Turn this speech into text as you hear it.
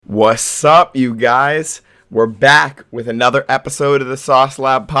What's up, you guys? We're back with another episode of the Sauce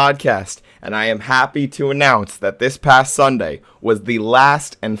Lab podcast, and I am happy to announce that this past Sunday was the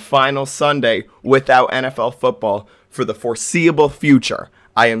last and final Sunday without NFL football for the foreseeable future.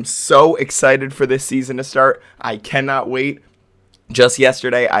 I am so excited for this season to start. I cannot wait. Just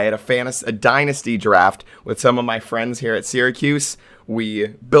yesterday, I had a dynasty draft with some of my friends here at Syracuse. We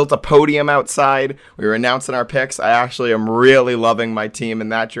built a podium outside. We were announcing our picks. I actually am really loving my team in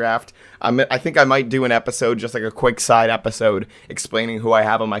that draft. I think I might do an episode, just like a quick side episode, explaining who I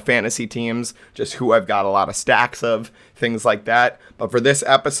have on my fantasy teams, just who I've got a lot of stacks of, things like that. But for this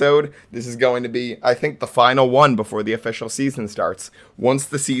episode, this is going to be, I think, the final one before the official season starts. Once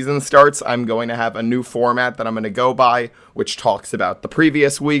the season starts, I'm going to have a new format that I'm going to go by, which talks about the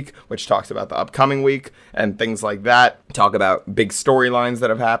previous week, which talks about the upcoming week, and things like that. Talk about big storylines that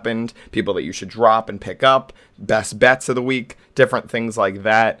have happened, people that you should drop and pick up, best bets of the week, different things like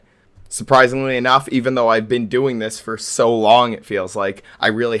that. Surprisingly enough, even though I've been doing this for so long, it feels like I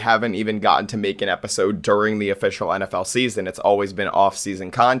really haven't even gotten to make an episode during the official NFL season. It's always been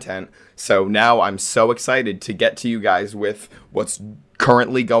off-season content. So now I'm so excited to get to you guys with what's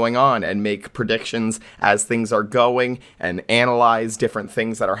currently going on and make predictions as things are going and analyze different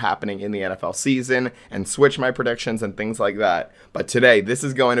things that are happening in the NFL season and switch my predictions and things like that. But today, this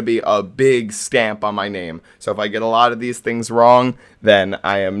is going to be a big stamp on my name. So if I get a lot of these things wrong, then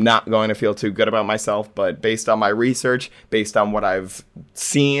I am not going to feel too good about myself. But based on my research, based on what I've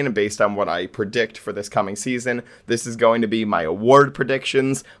seen, based on what I predict for this coming season, this is going to be my award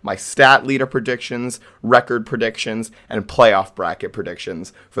predictions, my stat leader predictions, record predictions, and playoff bracket predictions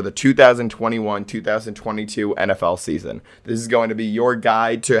for the 2021-2022 NFL season. This is going to be your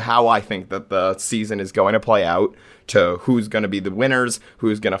guide to how I think that the season is going to play out, to who's going to be the winners,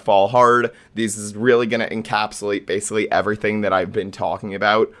 who's going to fall hard. This is really going to encapsulate basically everything that I've been talking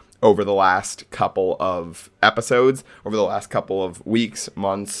about over the last couple of episodes, over the last couple of weeks,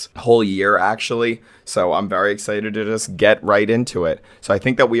 months, whole year actually. So I'm very excited to just get right into it. So I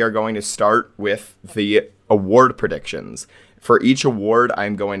think that we are going to start with the award predictions. For each award,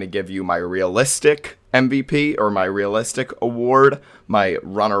 I'm going to give you my realistic MVP or my realistic award, my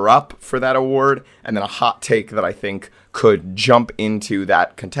runner-up for that award, and then a hot take that I think could jump into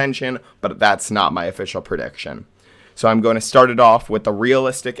that contention, but that's not my official prediction. So I'm going to start it off with the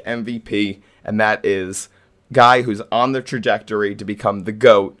realistic MVP, and that is guy who's on the trajectory to become the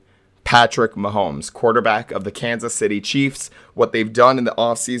GOAT, Patrick Mahomes, quarterback of the Kansas City Chiefs. What they've done in the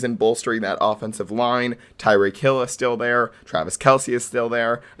offseason, bolstering that offensive line. Tyreek Hill is still there. Travis Kelce is still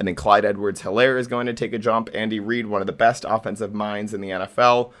there. I think Clyde Edwards-Helaire is going to take a jump. Andy Reid, one of the best offensive minds in the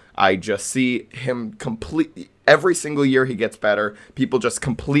NFL. I just see him completely, every single year he gets better. People just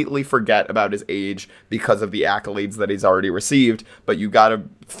completely forget about his age because of the accolades that he's already received. But you got to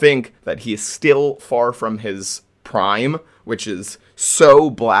think that he is still far from his prime, which is so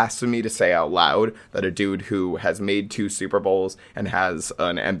blasphemy to say out loud, that a dude who has made 2 Super Bowls and has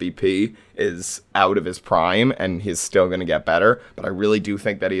an MVP is out of his prime and he's still going to get better. But I really do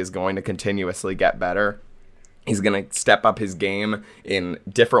think that he is going to continuously get better. He's going to step up his game in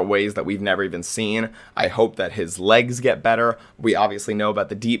different ways that we've never even seen. I hope that his legs get better. We obviously know about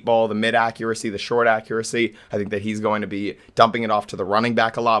the deep ball, the mid accuracy, the short accuracy. I think that he's going to be dumping it off to the running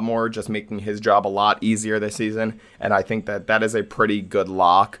back a lot more, just making his job a lot easier this season. And I think that that is a pretty good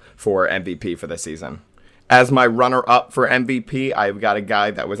lock for MVP for this season. As my runner-up for MVP, I've got a guy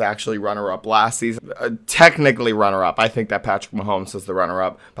that was actually runner-up last season. Technically runner-up. I think that Patrick Mahomes is the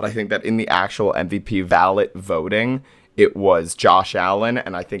runner-up, but I think that in the actual MVP ballot voting, it was Josh Allen,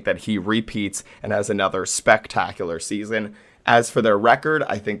 and I think that he repeats and has another spectacular season. As for their record,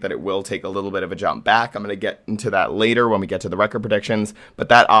 I think that it will take a little bit of a jump back. I'm going to get into that later when we get to the record predictions, but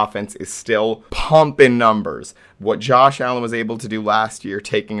that offense is still pumping numbers. What Josh Allen was able to do last year,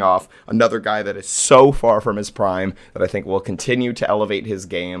 taking off another guy that is so far from his prime that I think will continue to elevate his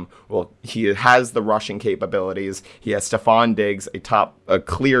game. Well, he has the rushing capabilities. He has Stephon Diggs, a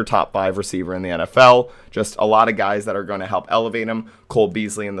clear top 5 receiver in the NFL. Just a lot of guys that are going to help elevate him. Cole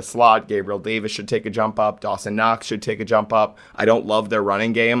Beasley in the slot. Gabriel Davis should take a jump up. Dawson Knox should take a jump up. I don't love their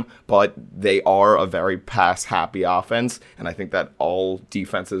running game, but they are a very pass-happy offense, and I think that all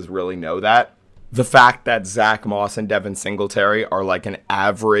defenses really know that. The fact that Zach Moss and Devin Singletary are like an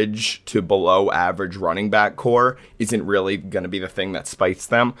average to below average running back core isn't really going to be the thing that spites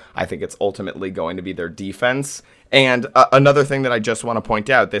them. I think it's ultimately going to be their defense. And another thing that I just want to point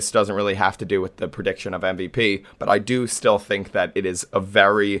out, this doesn't really have to do with the prediction of MVP, but I do still think that it is a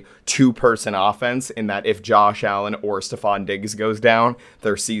very two-person offense in that if Josh Allen or Stephon Diggs goes down,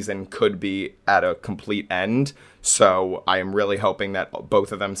 their season could be at a complete end. So I am really hoping that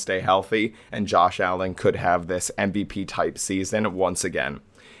both of them stay healthy and Josh Allen could have this MVP-type season once again.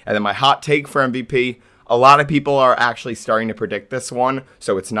 And then my hot take for MVP, a lot of people are actually starting to predict this one,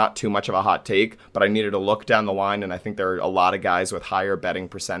 so it's not too much of a hot take, but I needed to look down the line, and I think there are a lot of guys with higher betting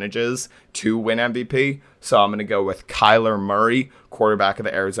percentages to win MVP. So I'm going to go with Kyler Murray, quarterback of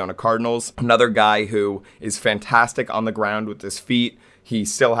the Arizona Cardinals. Another guy who is fantastic on the ground with his feet. He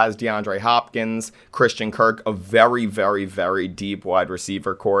still has DeAndre Hopkins, Christian Kirk, a very, very, very deep wide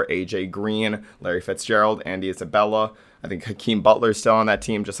receiver core, AJ Green, Larry Fitzgerald, Andy Isabella. I think Hakeem Butler's still on that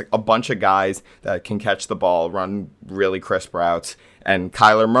team, just like a bunch of guys that can catch the ball, run really crisp routes. And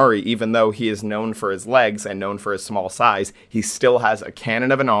Kyler Murray, even though he is known for his legs and known for his small size, he still has a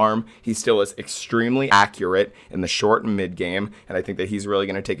cannon of an arm. He still is extremely accurate in the short and mid game. And I think that he's really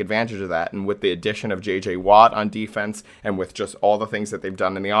going to take advantage of that. And with the addition of J.J. Watt on defense and with just all the things that they've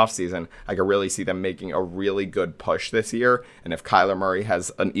done in the offseason, I could really see them making a really good push this year. And if Kyler Murray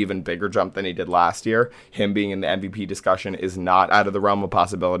has an even bigger jump than he did last year, him being in the MVP discussion is not out of the realm of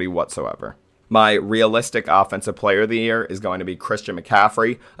possibility whatsoever. My realistic offensive player of the year is going to be Christian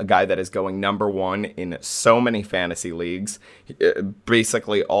McCaffrey, a guy that is going number one in so many fantasy leagues,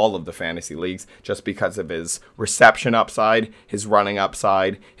 basically all of the fantasy leagues, just because of his reception upside, his running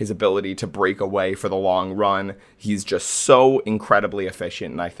upside, his ability to break away for the long run. He's just so incredibly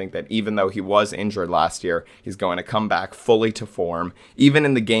efficient, and I think that even though he was injured last year, he's going to come back fully to form. Even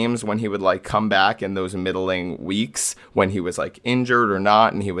in the games when he would come back in those middling weeks when he was injured or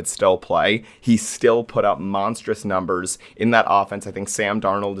not and he would still play, he still put up monstrous numbers in that offense. I think Sam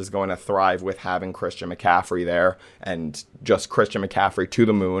Darnold is going to thrive with having Christian McCaffrey there, and just Christian McCaffrey to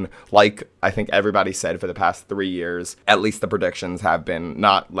the moon, like I think everybody said for the past 3 years. At least the predictions have been,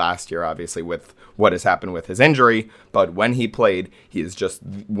 not last year, obviously, with what has happened with his injury, but when he played, he is just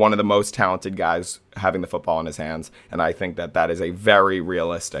one of the most talented guys having the football in his hands, and I think that that is a very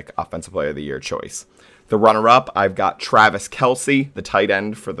realistic Offensive Player of the Year choice. The runner-up, I've got Travis Kelce, the tight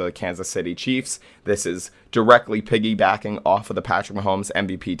end for the Kansas City Chiefs. This is directly piggybacking off of the Patrick Mahomes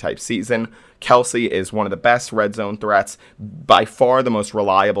MVP-type season. Kelce is one of the best red zone threats, by far the most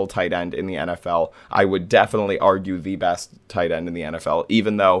reliable tight end in the NFL. I would definitely argue the best tight end in the NFL,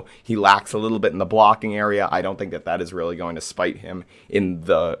 even though he lacks a little bit in the blocking area. I don't think that that is really going to spite him in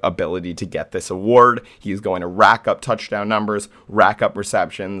the ability to get this award. He's going to rack up touchdown numbers, rack up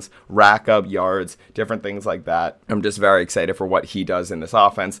receptions, rack up yards, different things like that. I'm just very excited for what he does in this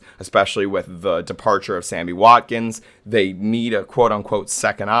offense, especially with the departure of Sammy Watkins. They need a quote-unquote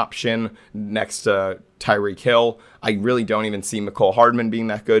second option next to Tyreek Hill. I really don't even see Mecole Hardman being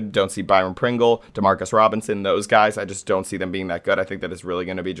that good. Don't see Byron Pringle, Demarcus Robinson, those guys. I just don't see them being that good. I think that it's really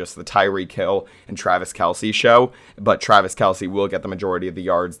going to be just the Tyreek Hill and Travis Kelce show. But Travis Kelce will get the majority of the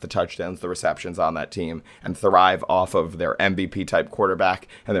yards, the touchdowns, the receptions on that team and thrive off of their MVP-type quarterback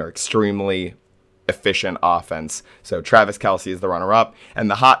and their extremely efficient offense. So Travis Kelce is the runner-up.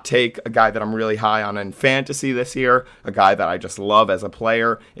 And the hot take, a guy that I'm really high on in fantasy this year, a guy that I just love as a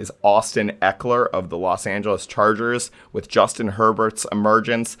player, is Austin Eckler of the Los Angeles Chargers. With Justin Herbert's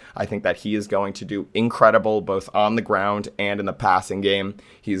emergence, I think that he is going to do incredible both on the ground and in the passing game.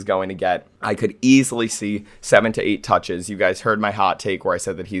 He's going to get, I could easily see 7 to 8 touches. You guys heard my hot take where I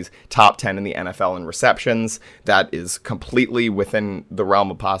said that he's top 10 in the NFL in receptions. That is completely within the realm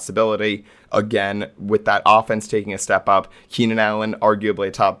of possibility. Again, with that offense taking a step up, Keenan Allen, arguably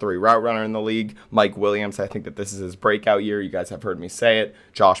a top 3 route runner in the league. Mike Williams, I think that this is his breakout year. You guys have heard me say it.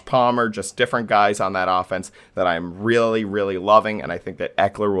 Josh Palmer, just different guys on that offense that I'm really, really loving. And I think that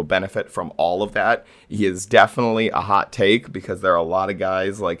Eckler will benefit from all of that. He is definitely a hot take because there are a lot of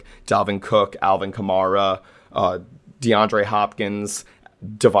guys like Dalvin Cook, Alvin Kamara, DeAndre Hopkins,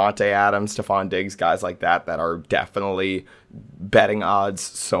 Devontae Adams, Stephon Diggs, guys like that are definitely betting odds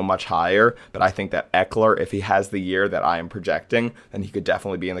so much higher. But I think that Eckler, if he has the year that I am projecting, then he could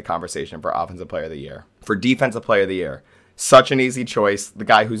definitely be in the conversation for Offensive Player of the Year. For Defensive Player of the Year, such an easy choice. The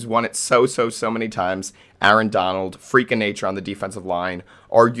guy who's won it so many times, Aaron Donald, freak of nature on the defensive line,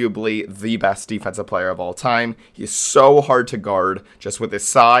 arguably the best defensive player of all time. He's so hard to guard just with his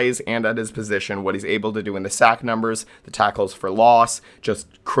size and at his position, what he's able to do in the sack numbers, the tackles for loss, just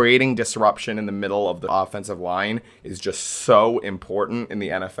creating disruption in the middle of the offensive line is just so important in the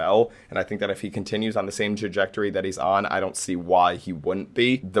NFL. And I think that if he continues on the same trajectory that he's on, I don't see why he wouldn't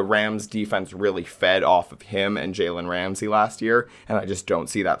be. The Rams defense really fed off of him and Jalen Ramsey last year, and I just don't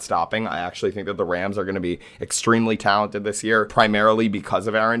see that stopping. I actually think that the Rams are going to be be extremely talented this year, primarily because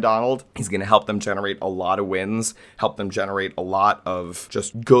of Aaron Donald. He's going to help them generate a lot of wins, help them generate a lot of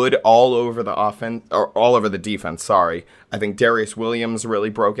just good all over the offense, or all over the defense, sorry. I think Darius Williams really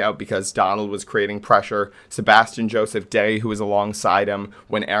broke out because Donald was creating pressure. Sebastian Joseph Day, who was alongside him,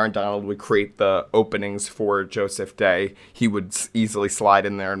 when Aaron Donald would create the openings for Joseph Day, he would easily slide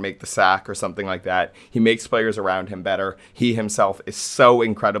in there and make the sack or something like that. He makes players around him better. He himself is so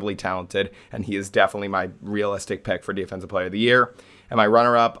incredibly talented, and he is definitely my realistic pick for Defensive Player of the Year. And my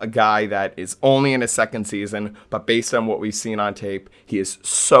runner-up, a guy that is only in his second season, but based on what we've seen on tape, he is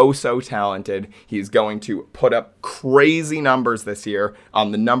so talented. He's going to put up crazy numbers this year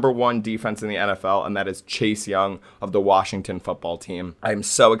on the number one defense in the NFL, and that is Chase Young of the Washington football team. I'm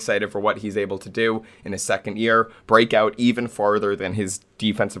so excited for what he's able to do in his second year, break out even farther than his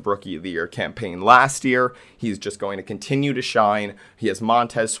Defensive Rookie of the Year campaign last year. He's just going to continue to shine. He has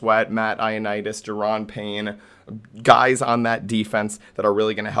Montez Sweat, Matt Ioannidis, Daron Payne, guys on that defense that are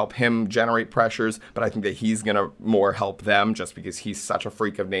really going to help him generate pressures, but I think that he's going to more help them just because he's such a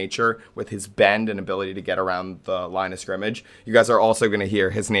freak of nature with his bend and ability to get around the line of scrimmage. You guys are also going to hear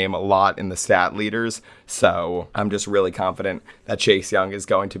his name a lot in the stat leaders, so I'm just really confident that Chase Young is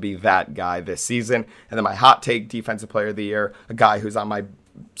going to be that guy this season. And then my hot take Defensive Player of the Year, a guy who's on my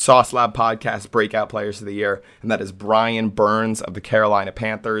Sauce Lab podcast Breakout Players of the Year, and that is Brian Burns of the Carolina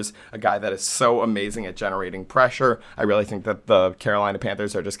Panthers, a guy that is so amazing at generating pressure. I really think that the Carolina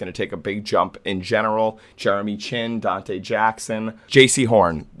Panthers are just going to take a big jump in general. Jeremy Chin, Dante Jackson, J.C.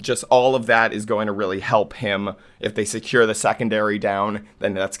 Horn, just all of that is going to really help him. If they secure the secondary down,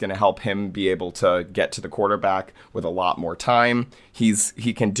 then that's going to help him be able to get to the quarterback with a lot more time. He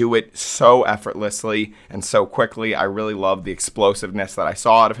can do it so effortlessly and so quickly. I really love the explosiveness that I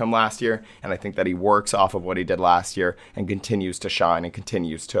saw out of him last year, and I think that he works off of what he did last year and continues to shine and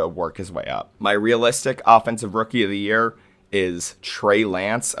continues to work his way up. My realistic Offensive Rookie of the Year is Trey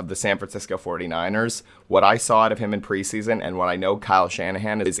Lance of the San Francisco 49ers. What I saw out of him in preseason and what I know Kyle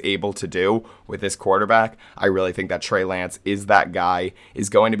Shanahan is able to do with his quarterback, I really think that Trey Lance is that guy, is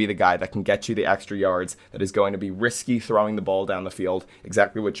going to be the guy that can get you the extra yards, that is going to be risky throwing the ball down the field,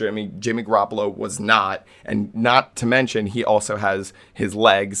 exactly what Jimmy Garoppolo was not. And not to mention, he also has his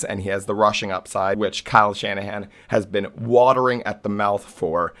legs and he has the rushing upside, which Kyle Shanahan has been watering at the mouth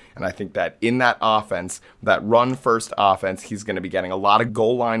for. And I think that in that offense, that run-first offense, he's going to be getting a lot of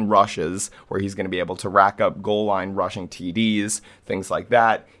goal line rushes where he's going to be able to rack up goal line rushing TDs, things like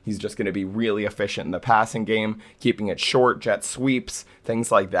that. He's just going to be really efficient in the passing game, keeping it short, jet sweeps,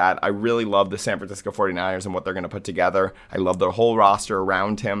 things like that. I really love the San Francisco 49ers and what they're going to put together. I love their whole roster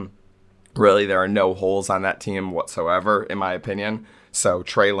around him. Really, there are no holes on that team whatsoever, in my opinion. So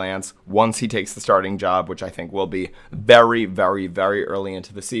Trey Lance, once he takes the starting job, which I think will be very, very, very early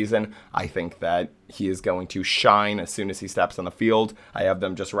into the season, I think that he is going to shine as soon as he steps on the field. I have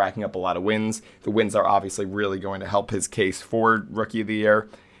them just racking up a lot of wins. The wins are obviously really going to help his case for Rookie of the Year,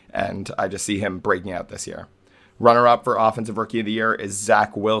 and I just see him breaking out this year. Runner-up for Offensive Rookie of the Year is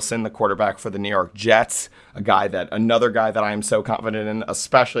Zach Wilson, the quarterback for the New York Jets, another guy that I am so confident in,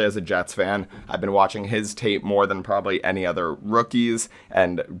 especially as a Jets fan. I've been watching his tape more than probably any other rookies,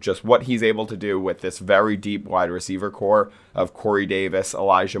 and just what he's able to do with this very deep wide receiver core of Corey Davis,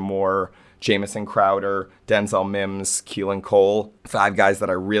 Elijah Moore, Jamison Crowder, Denzel Mims, Keelan Cole, 5 guys that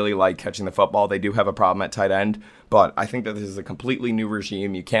I really like catching the football. They do have a problem at tight end, but I think that this is a completely new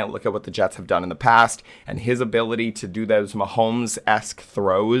regime. You can't look at what the Jets have done in the past, and his ability to do those Mahomes-esque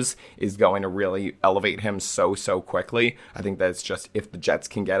throws is going to really elevate him so quickly. I think that it's just if the Jets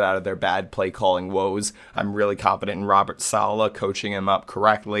can get out of their bad play-calling woes, I'm really confident in Robert Saleh coaching him up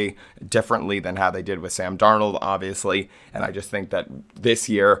correctly, differently than how they did with Sam Darnold, obviously, and I just think that this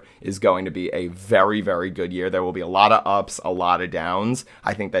year is going to be a very, very good year. There will be a lot of ups, a lot of downs.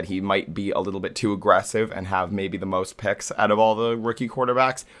 I think that he might be a little bit too aggressive and have maybe the most picks out of all the rookie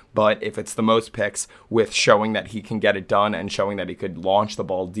quarterbacks, but if it's the most picks with showing that he can get it done and showing that he could launch the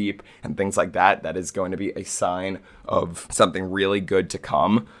ball deep and things like that, that is going to be a sign of something really good to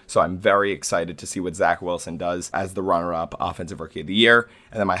come. So I'm very excited to see what Zach Wilson does as the runner-up Offensive Rookie of the Year.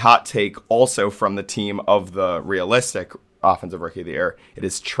 And then my hot take, also from the team of the realistic Offensive Rookie of the Year, it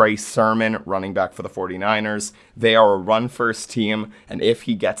is Trey Sermon, running back for the 49ers. They are a run-first team, and if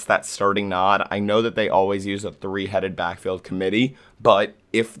he gets that starting nod, I know that they always use a 3-headed backfield committee, but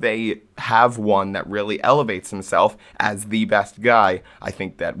if they have one that really elevates himself as the best guy, I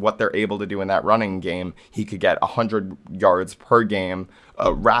think that what they're able to do in that running game, he could get 100 yards per game,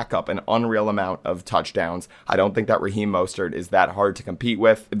 rack up an unreal amount of touchdowns. I don't think that Raheem Mostert is that hard to compete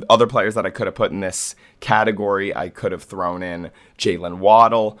with. Other players that I could have put in this category, I could have thrown in Jalen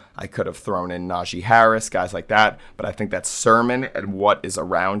Waddle, I could have thrown in Najee Harris, guys like that, but I think that Sermon and what is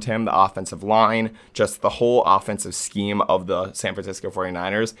around him, the offensive line, just the whole offensive scheme of the San Francisco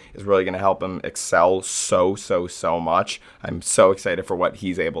 49ers is really going to help him excel so much. I'm so excited for what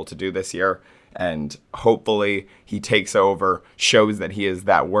he's able to do this year. And hopefully he takes over, shows that he is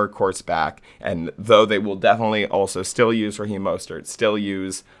that workhorse back. And though they will definitely also still use Raheem Mostert, still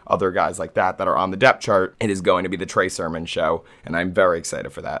use other guys like that are on the depth chart, it is going to be the Trey Sermon show. And I'm very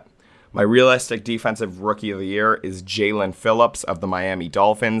excited for that. My realistic defensive rookie of the year is Jalen Phillips of the Miami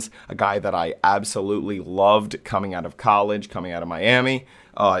Dolphins, a guy that I absolutely loved coming out of college, coming out of Miami.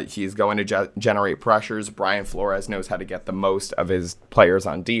 He's going to generate pressures. Brian Flores knows how to get the most of his players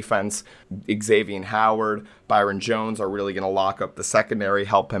on defense. Xavier Howard, Byron Jones are really going to lock up the secondary,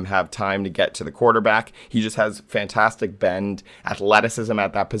 help him have time to get to the quarterback. He just has fantastic bend. Athleticism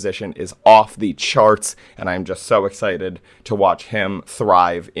at that position is off the charts, and I'm just so excited to watch him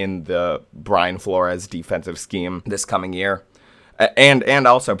thrive in the Brian Flores defensive scheme this coming year. And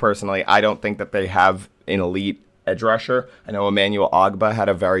also, personally, I don't think that they have an elite edge rusher. I know Emmanuel Ogbah had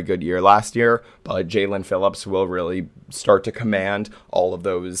a very good year last year, but Jalen Phillips will really start to command all of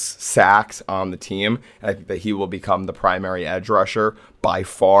those sacks on the team. And I think that he will become the primary edge rusher by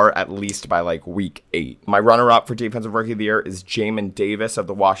far, at least by like week 8. My runner-up for Defensive Rookie of the Year is Jamin Davis of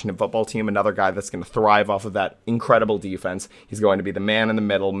the Washington Football Team, another guy that's going to thrive off of that incredible defense. He's going to be the man in the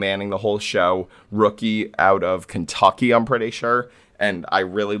middle, manning the whole show. Rookie out of Kentucky, I'm pretty sure. And I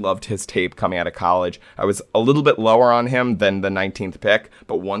really loved his tape coming out of college. I was a little bit lower on him than the 19th pick,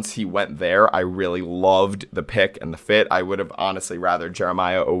 but once he went there, I really loved the pick and the fit. I would have honestly rather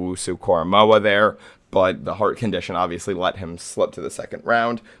Jeremiah Owusu-Koramoah there, but the heart condition obviously let him slip to the second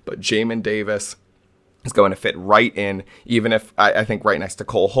round. But Jamin Davis is going to fit right in, even if I think right next to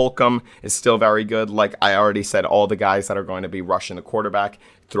Cole Holcomb is still very good. Like I already said, all the guys that are going to be rushing the quarterback,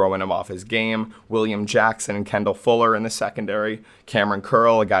 throwing him off his game. William Jackson and Kendall Fuller in the secondary. Cameron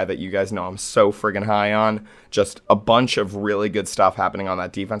Curl, a guy that you guys know I'm so friggin' high on. Just a bunch of really good stuff happening on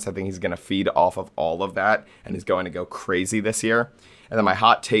that defense. I think he's going to feed off of all of that and is going to go crazy this year. And then my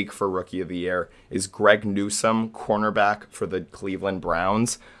hot take for Rookie of the Year is Greg Newsome, cornerback for the Cleveland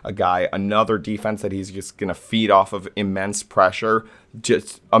Browns. Another defense that he's just going to feed off of immense pressure.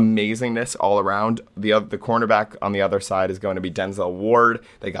 Just amazingness all around. The cornerback on the other side is going to be Denzel Ward.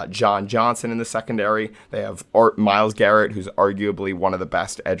 They got John Johnson in the secondary. They have Myles Garrett, who's arguably one of the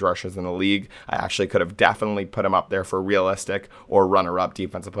best edge rushers in the league. I actually could have definitely put him up there for realistic or runner-up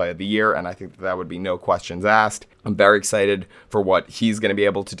defensive play of the year, and I think that would be no questions asked. I'm very excited for what he's going to be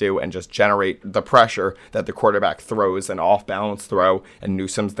able to do and just generate the pressure that the quarterback throws, an off-balance throw, and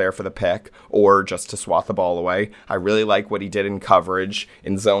Newsome's there for the pick or just to swat the ball away. I really like what he did in coverage,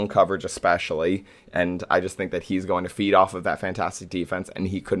 in zone coverage especially, and I just think that he's going to feed off of that fantastic defense, and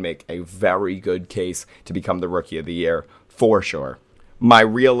he could make a very good case to become the Rookie of the Year for sure. My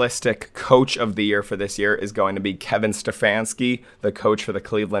realistic coach of the year for this year is going to be Kevin Stefanski, the coach for the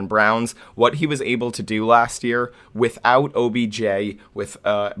Cleveland Browns. What he was able to do last year without OBJ, in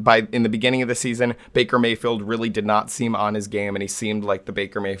the beginning of the season, Baker Mayfield really did not seem on his game, and he seemed like the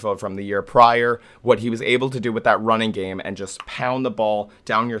Baker Mayfield from the year prior. What he was able to do with that running game and just pound the ball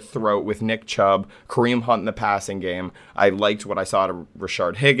down your throat with Nick Chubb, Kareem Hunt in the passing game. I liked what I saw to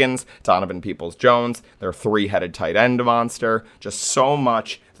Rashard Higgins, Donovan Peoples-Jones, their three-headed tight end monster. Just so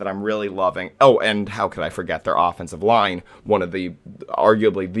much that I'm really loving. Oh, and how could I forget their offensive line? One of the,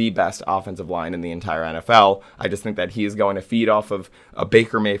 arguably the best offensive line in the entire NFL. I just think that he's going to feed off of a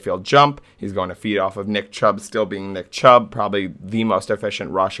Baker Mayfield jump. He's going to feed off of Nick Chubb still being Nick Chubb, probably the most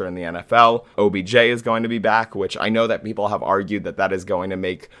efficient rusher in the NFL. OBJ is going to be back, which I know that people have argued that is going to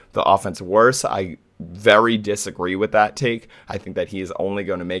make the offense worse. I very disagree with that take. I think that he is only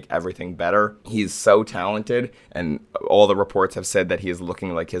going to make everything better. He's so talented, and all the reports have said that he is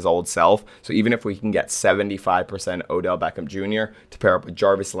looking like his old self. So even if we can get 75% Odell Beckham Jr. to pair up with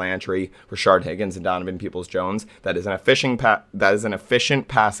Jarvis Landry, Rashard Higgins, and Donovan Peoples-Jones, that is an efficient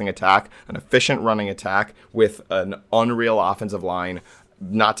passing attack, an efficient running attack with an unreal offensive line.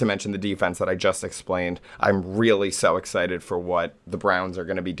 Not to mention the defense that I just explained. I'm really so excited for what the Browns are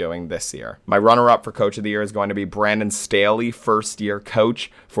going to be doing this year. My runner-up for Coach of the Year is going to be Brandon Staley, first-year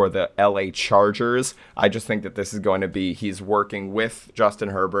coach for the LA Chargers. I just think that this is going to be, he's working with Justin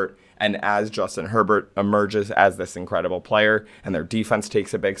Herbert, and as Justin Herbert emerges as this incredible player and their defense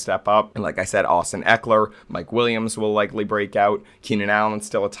takes a big step up, and like I said, Austin Eckler, Mike Williams will likely break out. Keenan Allen's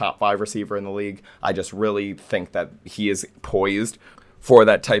still a top 5 receiver in the league. I just really think that he is poised for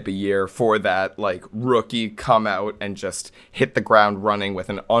that type of year, for that like rookie come out and just hit the ground running with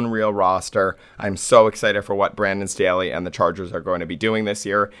an unreal roster. I'm so excited for what Brandon Staley and the Chargers are going to be doing this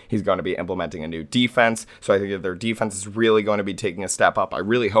year. He's going to be implementing a new defense, so I think that their defense is really going to be taking a step up. I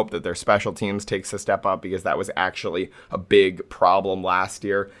really hope that their special teams takes a step up, because that was actually a big problem last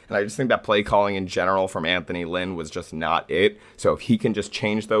year, and I just think that play calling in general from Anthony Lynn was just not it. So if he can just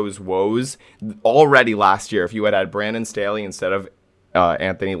change those woes, already last year, if you had Brandon Staley instead of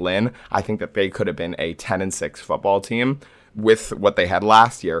Anthony Lynn, I think that they could have been a 10-6 football team with what they had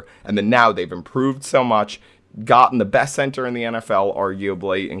last year. And then now they've improved so much, gotten the best center in the NFL,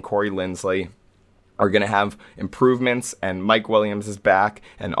 arguably, in Corey Linsley, are going to have improvements, and Mike Williams is back,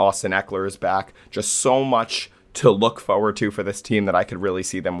 and Austin Eckler is back. Just so much to look forward to for this team that I could really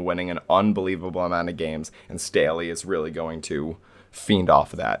see them winning an unbelievable amount of games, and Staley is really going to fiend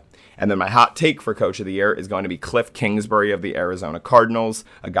off of that. And then my hot take for Coach of the Year is going to be Cliff Kingsbury of the Arizona Cardinals,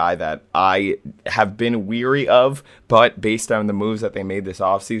 a guy that I have been weary of, but based on the moves that they made this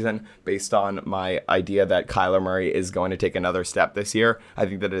offseason, based on my idea that Kyler Murray is going to take another step this year, I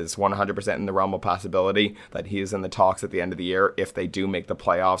think that it is 100% in the realm of possibility that he is in the talks at the end of the year if they do make the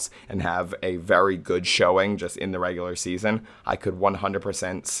playoffs and have a very good showing just in the regular season. I could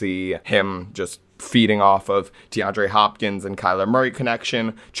 100% see him just feeding off of DeAndre Hopkins and Kyler Murray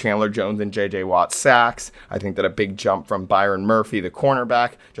connection, Chandler Jones and J.J. Watt sacks. I think that a big jump from Byron Murphy, the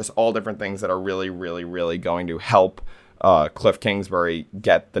cornerback, just all different things that are really, really, really going to help Cliff Kingsbury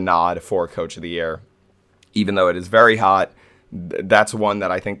get the nod for Coach of the Year. Even though it is very hot, that's one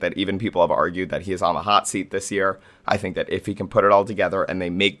that I think that even people have argued that he is on the hot seat this year. I think that if he can put it all together and they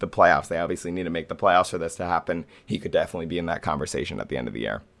make the playoffs, they obviously need to make the playoffs for this to happen, he could definitely be in that conversation at the end of the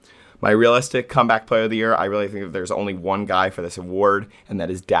year. My realistic comeback player of the year, I really think that there's only one guy for this award, and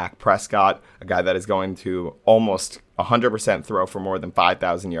that is Dak Prescott, a guy that is going to almost 100% throw for more than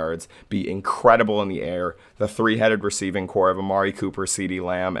 5,000 yards, be incredible in the air. The three-headed receiving core of Amari Cooper, CeeDee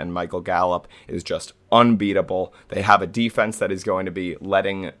Lamb, and Michael Gallup is just unbeatable. They have a defense that is going to be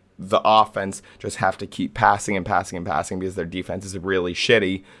letting the offense just have to keep passing and passing and passing because their defense is really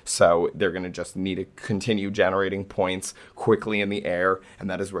shitty. So they're going to just need to continue generating points quickly in the air, and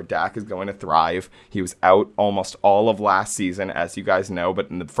that is where Dak is going to thrive. He was out almost all of last season, as you guys know, but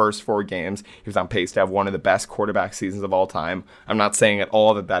in the first 4 games, he was on pace to have one of the best quarterback seasons of all time. I'm not saying at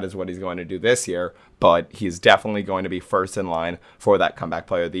all that that is what he's going to do this year, but he's definitely going to be first in line for that Comeback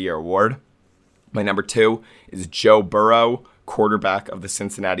Player of the Year award. My number 2 is Joe Burrow, quarterback of the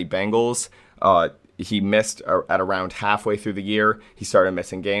Cincinnati Bengals. He missed at around halfway through the year. He started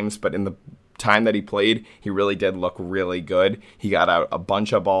missing games, but in the time that he played, he really did look really good. He got out a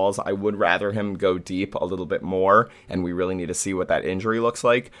bunch of balls. I would rather him go deep a little bit more, and we really need to see what that injury looks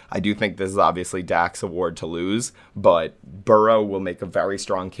like. I do think this is obviously Dak's award to lose, but Burrow will make a very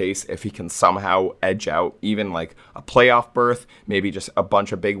strong case if he can somehow edge out even like a playoff berth, maybe just a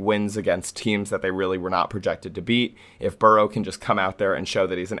bunch of big wins against teams that they really were not projected to beat. If Burrow can just come out there and show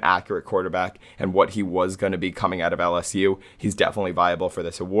that he's an accurate quarterback and what he was going to be coming out of LSU, he's definitely viable for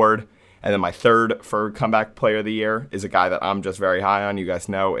this award. And then my third for Comeback Player of the Year is a guy that I'm just very high on. You guys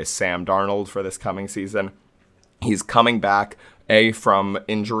know is Sam Darnold for this coming season. He's coming back, from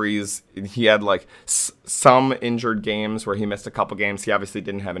injuries. He had like some injured games where he missed a couple games. He obviously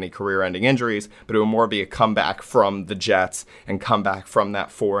didn't have any career-ending injuries, but it would more be a comeback from the Jets and comeback from that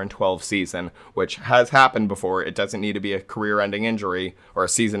 4-12 season, which has happened before. It doesn't need to be a career-ending injury or a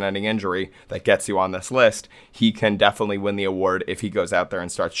season-ending injury that gets you on this list. He can definitely win the award if he goes out there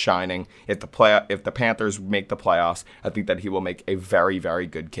and starts shining. If the Panthers make the playoffs, I think that he will make a very, very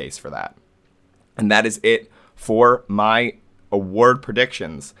good case for that. And that is it for my award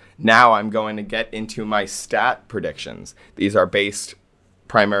predictions. Now I'm going to get into my stat predictions. These are based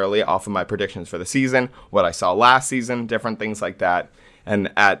primarily off of my predictions for the season, what I saw last season, different things like that.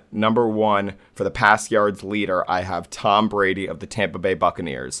 And at number 1 for the pass yards leader, I have Tom Brady of the Tampa Bay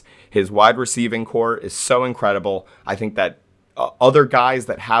Buccaneers. His wide receiving core is so incredible. I think that other guys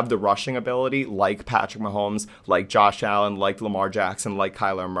that have the rushing ability, like Patrick Mahomes, like Josh Allen, like Lamar Jackson, like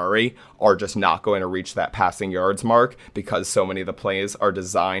Kyler Murray, are just not going to reach that passing yards mark because so many of the plays are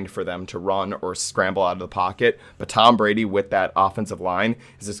designed for them to run or scramble out of the pocket. But Tom Brady, with that offensive line,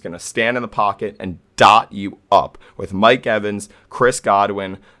 is just going to stand in the pocket and dot you up with Mike Evans, Chris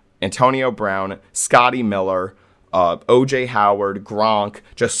Godwin, Antonio Brown, Scotty Miller, OJ Howard, Gronk,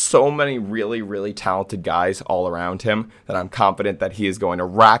 just so many really, really talented guys all around him that I'm confident that he is going to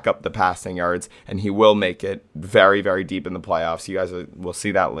rack up the passing yards and he will make it very, very deep in the playoffs. You guys will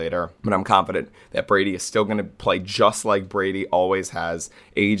see that later. But I'm confident that Brady is still going to play just like Brady always has.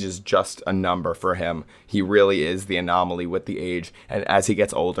 Age is just a number for him. He really is the anomaly with the age. And as he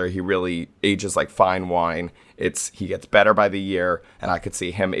gets older, he really ages like fine wine. He gets better by the year, and I could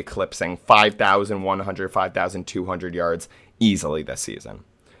see him eclipsing 5,100, 5,200 yards easily this season.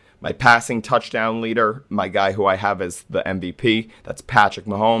 My passing touchdown leader, my guy who I have as the MVP, that's Patrick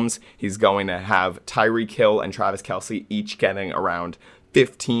Mahomes. He's going to have Tyreek Hill and Travis Kelce each getting around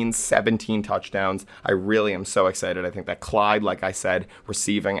 15, 17 touchdowns. I really am so excited. I think that Clyde, like I said,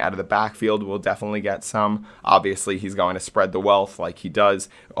 receiving out of the backfield will definitely get some. Obviously, he's going to spread the wealth like he does.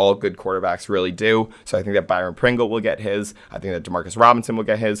 All good quarterbacks really do. So I think that Byron Pringle will get his. I think that Demarcus Robinson will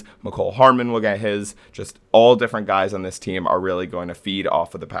get his. McCole Hardman will get his. Just all different guys on this team are really going to feed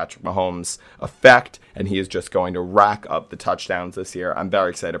off of the Patrick Mahomes effect, and he is just going to rack up the touchdowns this year. I'm very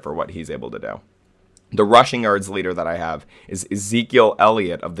excited for what he's able to do. The rushing yards leader that I have is Ezekiel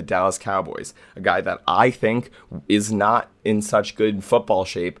Elliott of the Dallas Cowboys, a guy that I think is not in such good football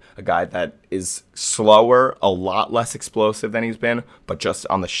shape, a guy that is slower, a lot less explosive than he's been, but just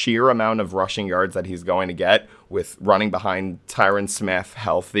on the sheer amount of rushing yards that he's going to get with running behind Tyron Smith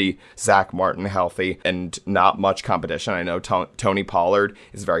healthy, Zach Martin healthy, and not much competition. I know Tony Pollard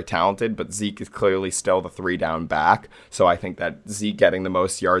is very talented, but Zeke is clearly still the 3-down back, so I think that Zeke getting the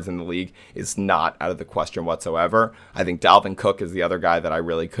most yards in the league is not out of the question whatsoever. I think Dalvin Cook is the other guy that I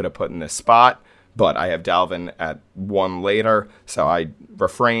really could have put in this spot, but I have Dalvin at 1 later, so I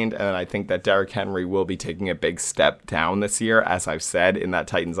refrained, and I think that Derrick Henry will be taking a big step down this year, as I've said, in that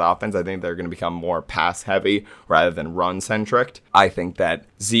Titans offense. I think they're going to become more pass-heavy rather than run-centric. I think that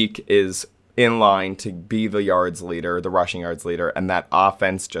Zeke is in line to be the yards leader, the rushing yards leader, and that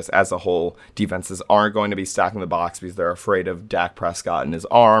offense just as a whole, defenses aren't going to be stacking the box because they're afraid of Dak Prescott and his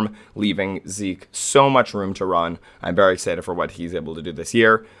arm, leaving Zeke so much room to run. I'm very excited for what he's able to do this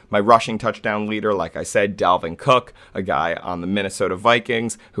year. My rushing touchdown leader, like I said, Dalvin Cook, a guy on the Minnesota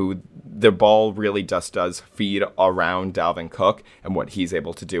Vikings who the ball really just does feed around Dalvin Cook and what he's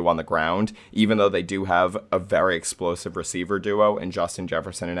able to do on the ground, even though they do have a very explosive receiver duo in Justin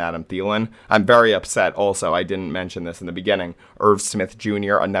Jefferson and Adam Thielen. I'm very upset also, I didn't mention this in the beginning, Irv Smith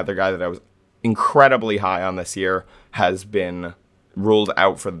Jr., another guy that I was incredibly high on this year, has been ruled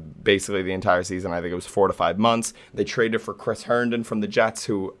out for basically the entire season. I think it was 4 to 5 months. They traded for Chris Herndon from the Jets,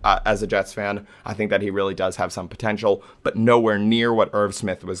 who, as a Jets fan, I think that he really does have some potential, but nowhere near what Irv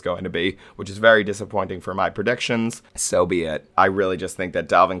Smith was going to be, which is very disappointing for my predictions. So be it. I really just think that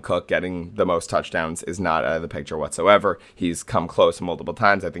Dalvin Cook getting the most touchdowns is not out of the picture whatsoever. He's come close multiple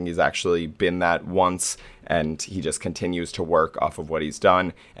times. I think he's actually been that once, and he just continues to work off of what he's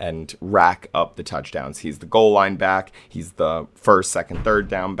done and rack up the touchdowns. He's the goal line back. He's the first, second, third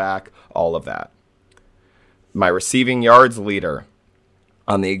down back, all of that. My receiving yards leader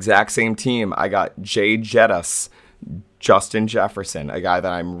on the exact same team, I got Jay Jettis, Justin Jefferson, a guy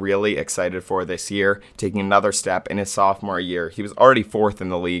that I'm really excited for this year, taking another step in his sophomore year. He was already 4th in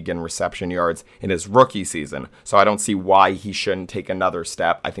the league in reception yards in his rookie season, so I don't see why he shouldn't take another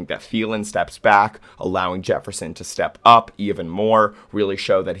step. I think that Thielen steps back, allowing Jefferson to step up even more, really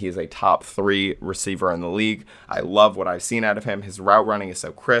show that he is a top 3 receiver in the league. I love what I've seen out of him. His route running is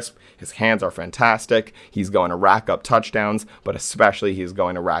so crisp. His hands are fantastic. He's going to rack up touchdowns, but especially he's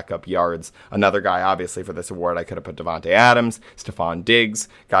going to rack up yards. Another guy, obviously, for this award, I could have put Devontae Adams, Stephon Diggs,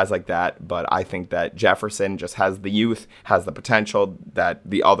 guys like that, but I think that Jefferson just has the youth, has the potential that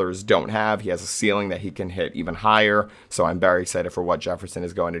the others don't have. He has a ceiling that he can hit even higher, so I'm very excited for what Jefferson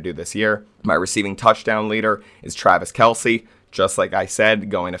is going to do this year. My receiving touchdown leader is Travis Kelce. Just like I said,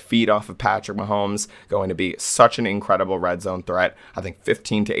 going to feed off of Patrick Mahomes, going to be such an incredible red zone threat. I think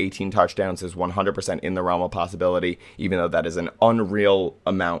 15 to 18 touchdowns is 100% in the realm of possibility, even though that is an unreal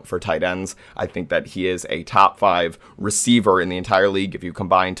amount for tight ends. I think that he is a top 5 receiver in the entire league. If you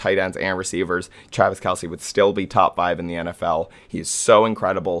combine tight ends and receivers, Travis Kelce would still be top 5 in the NFL. He is so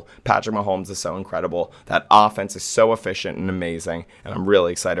incredible. Patrick Mahomes is so incredible. That offense is so efficient and amazing, and I'm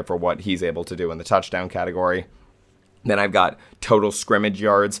really excited for what he's able to do in the touchdown category. Then I've got total scrimmage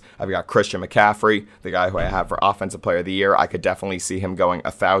yards. I've got Christian McCaffrey, the guy who I have for Offensive Player of the Year. I could definitely see him going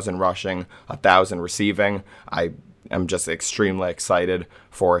 1,000 rushing, 1,000 receiving. I am just extremely excited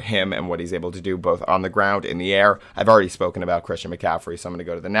for him and what he's able to do both on the ground, in the air. I've already spoken about Christian McCaffrey, so I'm going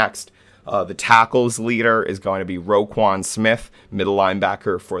to go to the next. The tackles leader is going to be Roquan Smith, middle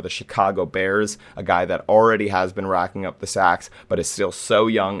linebacker for the Chicago Bears, a guy that already has been racking up the sacks, but is still so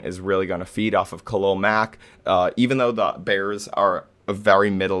young, is really going to feed off of Khalil Mack. Even though the Bears are a very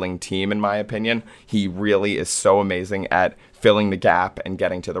middling team, in my opinion, he really is so amazing at filling the gap and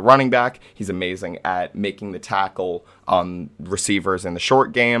getting to the running back. He's amazing at making the tackle on receivers in the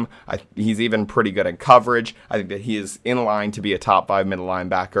short game. He's even pretty good at coverage. I think that he is in line to be a top 5 middle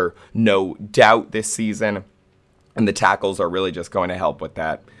linebacker, no doubt, this season. And the tackles are really just going to help with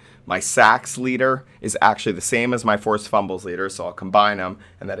that. My sacks leader is actually the same as my forced fumbles leader, so I'll combine them,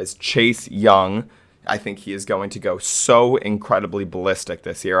 and that is Chase Young. I think he is going to go so incredibly ballistic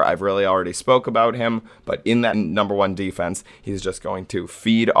this year. I've really already spoke about him, but in that number 1 defense, he's just going to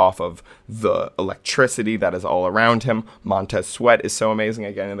feed off of the electricity that is all around him. Montez Sweat is so amazing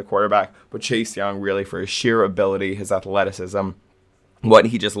at getting the quarterback, but Chase Young, really, for his sheer ability, his athleticism, what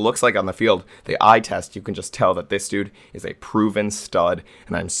he just looks like on the field, the eye test, you can just tell that this dude is a proven stud,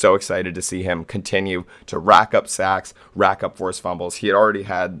 and I'm so excited to see him continue to rack up sacks, rack up forced fumbles. He had already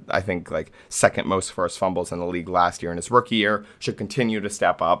had, I think, like second most forced fumbles in the league last year in his rookie year, should continue to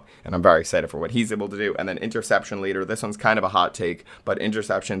step up, and I'm very excited for what he's able to do. And then interception leader, this one's kind of a hot take, but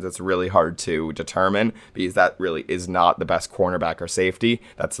interceptions, it's really hard to determine because that really is not the best cornerback or safety.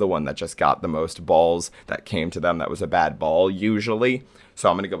 That's the one that just got the most balls that came to them that was a bad ball usually. So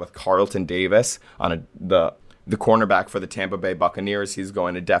I'm going to go with Carlton Davis on the cornerback for the Tampa Bay Buccaneers. He's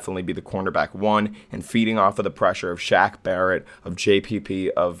going to definitely be the cornerback 1 and feeding off of the pressure of Shaq Barrett, of JPP,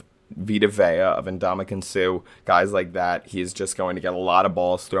 of Vita Vea, of Ndamukong Suh, guys like that. He is just going to get a lot of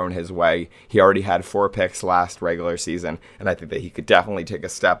balls thrown his way. He already had 4 picks last regular season, and I think that he could definitely take a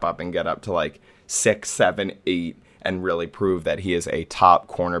step up and get up to like 6, 7, 8 and really prove that he is a top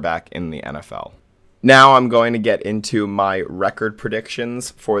cornerback in the NFL. Now I'm going to get into my record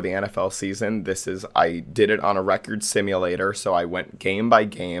predictions for the NFL season. I did it on a record simulator, so I went game by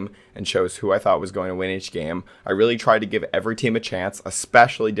game and chose who I thought was going to win each game. I really tried to give every team a chance,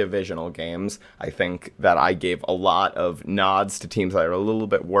 especially divisional games. I think that I gave a lot of nods to teams that are a little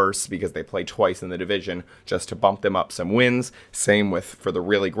bit worse because they play twice in the division just to bump them up some wins. Same with for the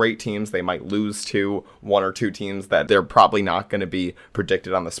really great teams. They might lose to 1 or 2 teams that they're probably not going to be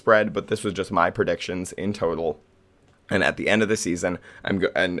predicted on the spread, but this was just my prediction in total. And at the end of the season, and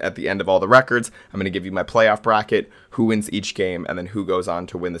at the end of all the records, I'm going to give you my playoff bracket, who wins each game, and then who goes on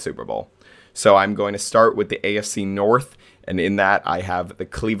to win the Super Bowl. So I'm going to start with the AFC North, and in that I have the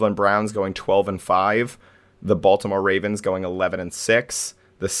Cleveland Browns going 12-5, the Baltimore Ravens going 11-6,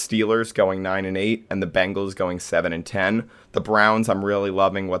 the Steelers going 9-8, and the Bengals going 7-10. The Browns, I'm really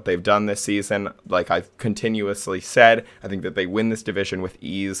loving what they've done this season. Like I've continuously said, I think that they win this division with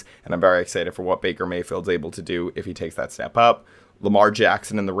ease, and I'm very excited for what Baker Mayfield's able to do if he takes that step up. Lamar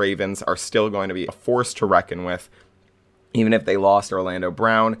Jackson and the Ravens are still going to be a force to reckon with. Even if they lost Orlando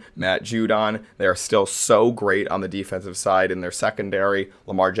Brown, Matt Judon, they are still so great on the defensive side in their secondary.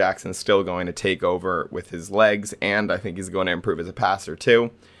 Lamar Jackson's still going to take over with his legs, and I think he's going to improve as a passer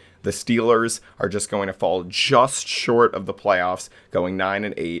too. The Steelers are just going to fall just short of the playoffs, going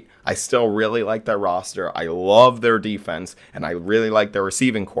 9-8. I still really like their roster. I love their defense, and I really like their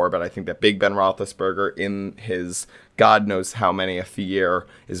receiving core, but I think that Big Ben Roethlisberger in his God knows how many a year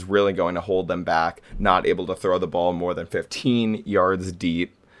is really going to hold them back, not able to throw the ball more than 15 yards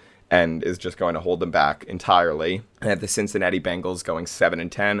deep, and is just going to hold them back entirely. And the Cincinnati Bengals going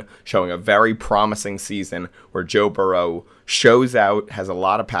 7-10, showing a very promising season where Joe Burrow shows out, has a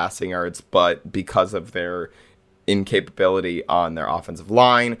lot of passing yards, but because of their incapability on their offensive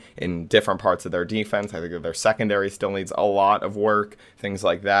line, in different parts of their defense, I think that their secondary still needs a lot of work, things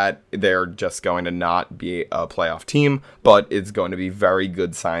like that. They're just going to not be a playoff team, but it's going to be very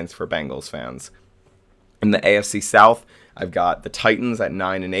good signs for Bengals fans. In the AFC South, I've got the Titans at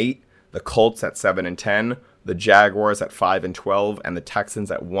 9-8, the Colts at 7-10, the Jaguars at 5-12, and the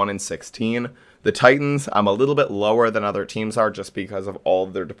Texans at 1-16. The Titans, I'm a little bit lower than other teams are just because of all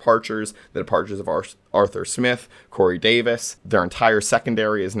of their departures. The departures of Arthur Smith, Corey Davis. Their entire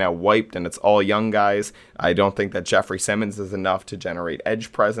secondary is now wiped, and it's all young guys. I don't think that Jeffrey Simmons is enough to generate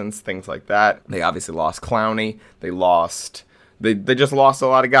edge presence, things like that. They obviously lost Clowney. They just lost a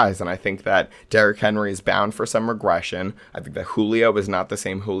lot of guys, and I think that Derrick Henry is bound for some regression. I think that Julio is not the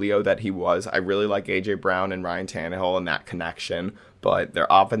same Julio that he was. I really like A.J. Brown and Ryan Tannehill and that connection, but their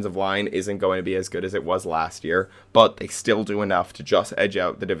offensive line isn't going to be as good as it was last year, but they still do enough to just edge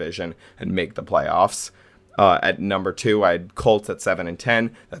out the division and make the playoffs. At number 2, I had Colts at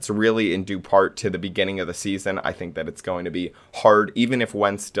 7-10. That's really in due part to the beginning of the season. I think that it's going to be hard, even if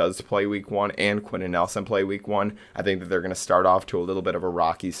Wentz does play week 1 and Quentin Nelson play week 1. I think that they're going to start off to a little bit of a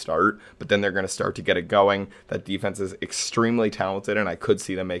rocky start, but then they're going to start to get it going. That defense is extremely talented, and I could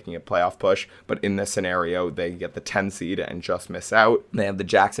see them making a playoff push, but in this scenario, they get the 10 seed and just miss out. They have the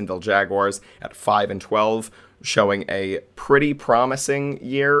Jacksonville Jaguars at 5-12, showing a pretty promising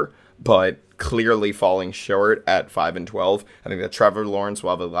year, but clearly falling short at 5-12. I think that Trevor Lawrence will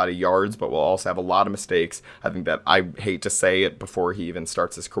have a lot of yards, but will also have a lot of mistakes. I think that, I hate to say it before he even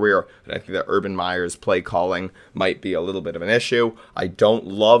starts his career, but I think that Urban Meyer's play calling might be a little bit of an issue. I don't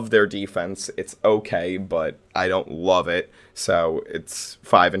love their defense. It's okay, but I don't love it. So it's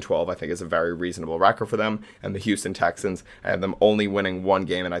 5-12, I think, is a very reasonable record for them. And the Houston Texans, I have them only winning 1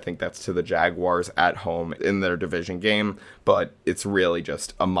 game, and I think that's to the Jaguars at home in their division game. But it's really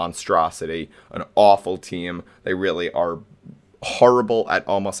just a monstrosity, an awful team. They really are horrible at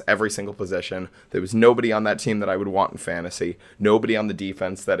almost every single position. There was nobody on that team that I would want in fantasy. Nobody on the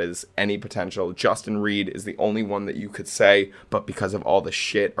defense that is any potential. Justin Reed is the only one that you could say, but because of all the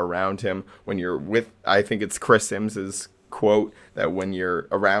shit around him, when you're with, I think it's Chris Sims's quote that when you're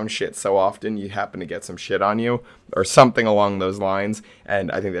around shit so often, you happen to get some shit on you, or something along those lines.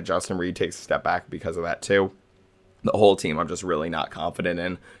 And I think that Justin Reed takes a step back because of that too. The whole team I'm just really not confident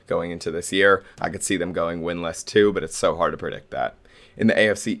in going into this year. I could see them going winless too, but it's so hard to predict that. In the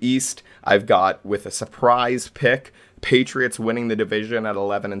AFC East, I've got, with a surprise pick, Patriots winning the division at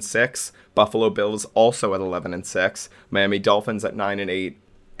 11-6, Buffalo Bills also at 11-6, Miami Dolphins at 9-8,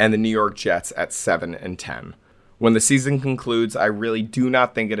 and the New York Jets at 7-10. When the season concludes, I really do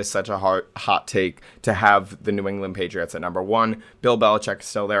not think it is such a hot take to have the New England Patriots at number 1. Bill Belichick is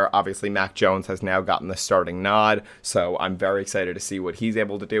still there. Obviously, Mac Jones has now gotten the starting nod, so I'm very excited to see what he's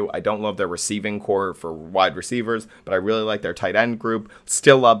able to do. I don't love their receiving core for wide receivers, but I really like their tight end group.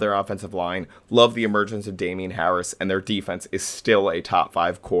 Still love their offensive line. Love the emergence of Damian Harris, and their defense is still a top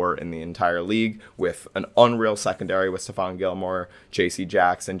 5 core in the entire league, with an unreal secondary with Stephon Gilmore, J.C.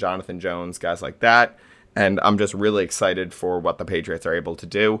 Jackson, Jonathan Jones, guys like that. And I'm just really excited for what the Patriots are able to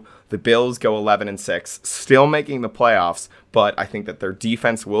do. The Bills go 11-6, still making the playoffs, but I think that their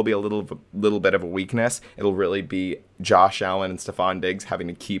defense will be a little bit of a weakness. It'll really be Josh Allen and Stephon Diggs having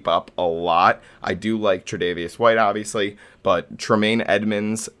to keep up a lot. I do like Tre'Davious White, obviously, but Tremaine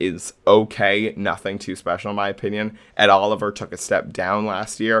Edmonds is okay. Nothing too special, in my opinion. Ed Oliver took a step down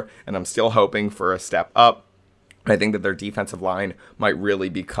last year, and I'm still hoping for a step up. I think that their defensive line might really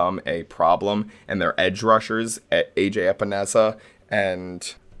become a problem, and their edge rushers at AJ Epinesa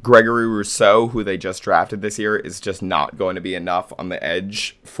and Gregory Rousseau, who they just drafted this year, is just not going to be enough on the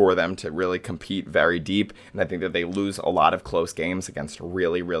edge for them to really compete very deep. And I think that they lose a lot of close games against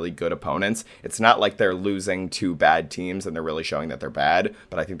really, really good opponents. It's not like they're losing to bad teams and they're really showing that they're bad.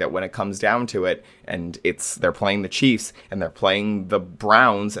 But I think that when it comes down to it, and they're playing the Chiefs and they're playing the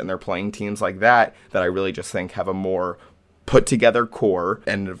Browns and they're playing teams like that, that I really just think have a more put together core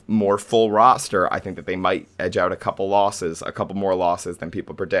and more full roster, I think that they might edge out a couple more losses than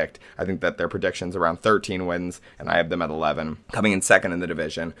people predict. I think that their prediction's around 13 wins, and I have them at 11. Coming in second in the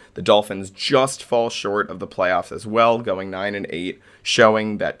division, the Dolphins just fall short of the playoffs as well, going 9-8,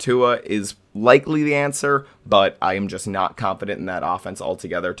 showing that Tua is likely the answer, but I am just not confident in that offense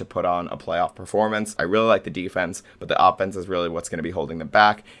altogether to put on a playoff performance. I really like the defense, but the offense is really what's going to be holding them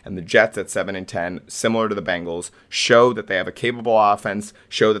back. And the Jets at 7-10, similar to the Bengals, show that they have a capable offense,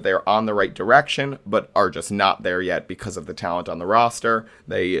 show that they're on the right direction, but are just not there yet because of the talent on the roster.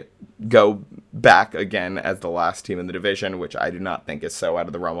 They go back again as the last team in the division, which I do not think is so out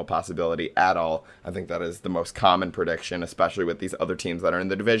of the realm of possibility at all. I think that is the most common prediction, especially with these other teams that are in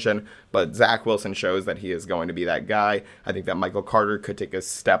the division. But Zach Wilson shows that he is going to be that guy. I think that Michael Carter could take a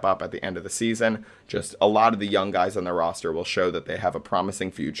step up at the end of the season. Just a lot of the young guys on the roster will show that they have a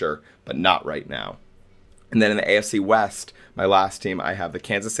promising future, but not right now. And then in the AFC West, my last team, I have the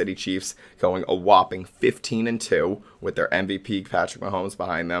Kansas City Chiefs going a whopping 15-2 with their MVP Patrick Mahomes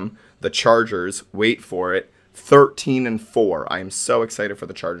behind them. The Chargers, wait for it, 13-4. I am so excited for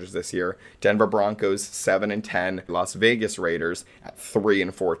the Chargers this year. Denver Broncos 7-10. Las Vegas Raiders at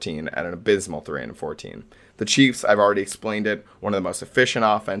 3-14, at an abysmal 3-14. The Chiefs, I've already explained it, one of the most efficient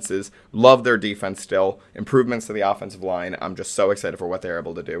offenses. Love their defense still. Improvements to the offensive line. I'm just so excited for what they're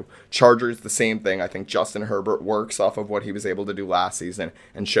able to do. Chargers, the same thing. I think Justin Herbert works off of what he was able to do last season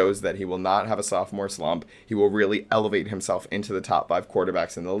and shows that he will not have a sophomore slump. He will really elevate himself into the top 5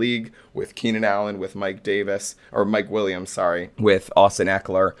 quarterbacks in the league with Keenan Allen, with Mike Williams, with Austin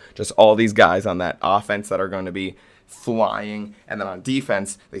Eckler. Just all these guys on that offense that are going to be flying. And then on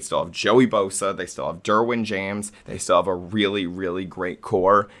defense, they still have Joey Bosa, they still have Derwin James, they still have a really, really great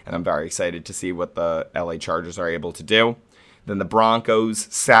core, and I'm very excited to see what the LA Chargers are able to do. Then the Broncos,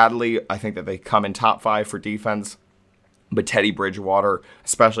 sadly, I think that they come in top 5 for defense. But Teddy Bridgewater,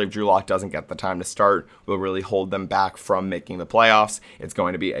 especially if Drew Lock doesn't get the time to start, will really hold them back from making the playoffs. It's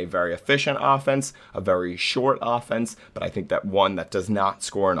going to be a very efficient offense, a very short offense, but I think that one that does not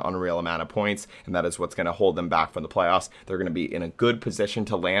score an unreal amount of points, and that is what's going to hold them back from the playoffs. They're going to be in a good position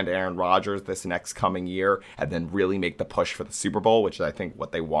to land Aaron Rodgers this next coming year and then really make the push for the Super Bowl, which is, I think,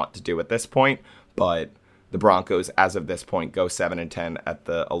 what they want to do at this point. But the Broncos, as of this point, go 7-10 at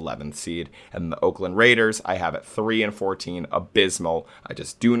the 11th seed. And the Oakland Raiders, I have at 3-14, abysmal. I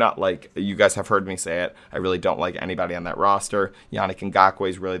just do not like, you guys have heard me say it, I really don't like anybody on that roster. Yannick Ngakoue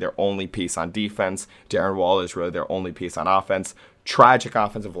is really their only piece on defense. Darren Waller is really their only piece on offense. Tragic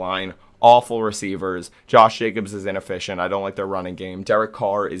offensive line. Awful receivers. Josh Jacobs is inefficient. I don't like their running game. Derek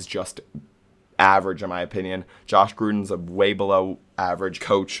Carr is just average, in my opinion. Josh Gruden's a way below average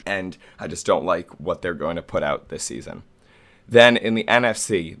coach, and I just don't like what they're going to put out this season. Then in the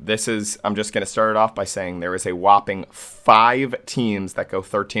NFC, I'm just going to start it off by saying there is a whopping 5 teams that go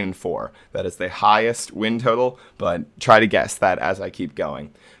 13-4. That is the highest win total, but try to guess that as I keep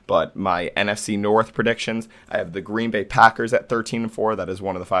going. But my NFC North predictions, I have the Green Bay Packers at 13-4. That is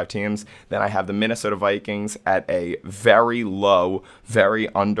one of the 5 teams. Then I have the Minnesota Vikings at a very low, very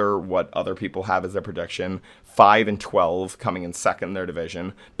under what other people have as their prediction, 5-12, coming in second in their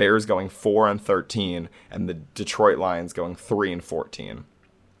division. Bears going 4-13, and the Detroit Lions going 3-14.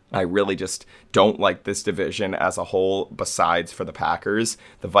 I really just don't like this division as a whole, besides for the Packers.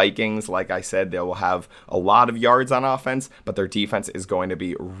 The Vikings, like I said, they will have a lot of yards on offense, but their defense is going to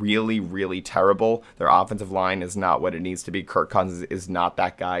be really, really terrible. Their offensive line is not what it needs to be. Kirk Cousins is not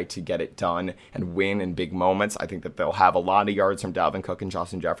that guy to get it done and win in big moments. I think that they'll have a lot of yards from Dalvin Cook and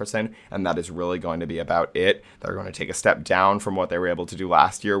Justin Jefferson, and that is really going to be about it. They're going to take a step down from what they were able to do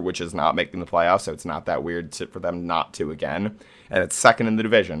last year, which is not making the playoffs, so it's not that weird for them not to again. And it's second in the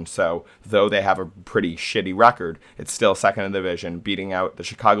division, so though they have a pretty shitty record, it's still second in the division, beating out the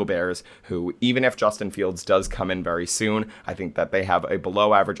Chicago Bears, who, even if Justin Fields does come in very soon, I think that they have a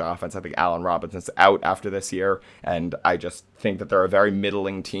below-average offense. I think Allen Robinson's out after this year, and I just think that they're a very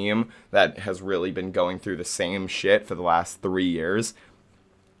middling team that has really been going through the same shit for the last 3 years.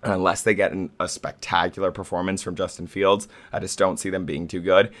 And unless they get a spectacular performance from Justin Fields, I just don't see them being too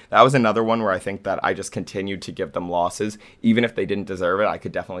good. That was another one where I think that I just continued to give them losses. Even if they didn't deserve it, I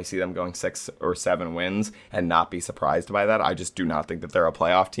could definitely see them going 6 or 7 wins and not be surprised by that. I just do not think that they're a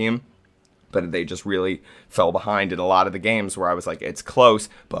playoff team. But they just really fell behind in a lot of the games where I was like, it's close,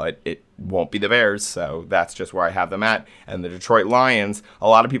 but it won't be the Bears. So that's just where I have them at. And the Detroit Lions, a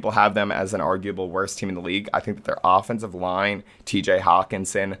lot of people have them as an arguable worst team in the league. I think that their offensive line, TJ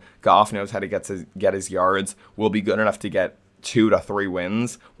Hawkinson, Goff knows how to get his yards, will be good enough to get 2 to 3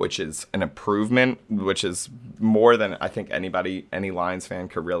 wins, which is an improvement, which is more than I think any Lions fan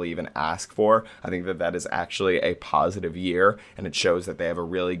could really even ask for. I think that is actually a positive year, and it shows that they have a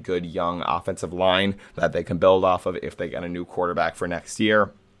really good young offensive line that they can build off of if they get a new quarterback for next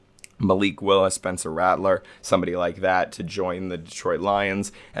year. Malik Willis, Spencer Rattler, somebody like that to join the Detroit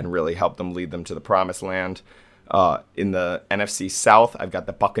Lions and really help them lead them to the promised land. In the NFC South, I've got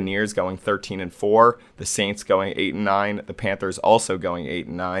the Buccaneers going 13-4, the Saints going 8-9, the Panthers also going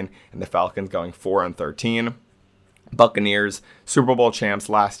 8-9, and the Falcons going 4-13. Buccaneers, Super Bowl champs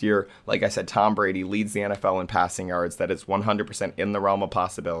last year. Like I said, Tom Brady leads the NFL in passing yards. That is 100% in the realm of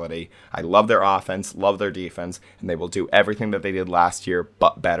possibility. I love their offense, love their defense, and they will do everything that they did last year,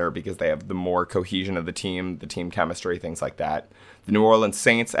 but better, because they have the more cohesion of the team chemistry, things like that. The New Orleans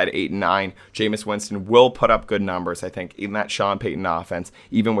Saints at 8-9. Jameis Winston will put up good numbers, I think, in that Sean Payton offense,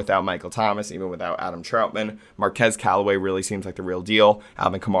 even without Michael Thomas, even without Adam Troutman. Marquez Callaway really seems like the real deal.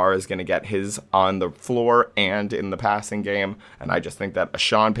 Alvin Kamara is going to get his on the floor and in the passing game, and I just think that a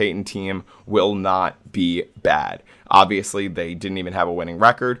Sean Payton team will not be bad. Obviously, they didn't even have a winning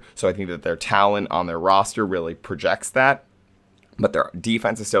record, so I think that their talent on their roster really projects that. But their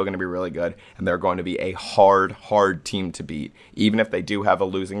defense is still going to be really good, and they're going to be a hard team to beat. Even if they do have a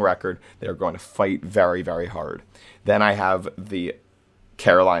losing record, they're going to fight very, very hard. Then I have the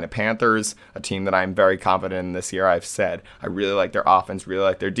Carolina Panthers, a team that I'm very confident in this year. I've said I really like their offense, really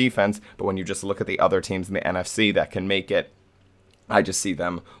like their defense, but when you just look at the other teams in the NFC that can make it, I just see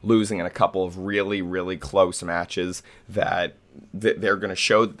them losing in a couple of really, really close matches that they're going to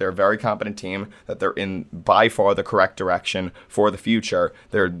show that they're a very competent team, that they're in by far the correct direction for the future.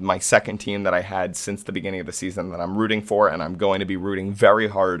 They're my second team that I had since the beginning of the season that I'm rooting for, and I'm going to be rooting very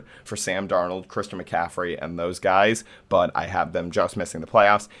hard for Sam Darnold, Christian McCaffrey, and those guys, but I have them just missing the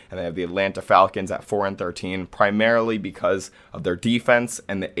playoffs, and they have the Atlanta Falcons at 4-13, primarily because of their defense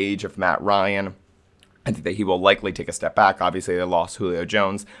and the age of Matt Ryan. I think that he will likely take a step back. Obviously, they lost Julio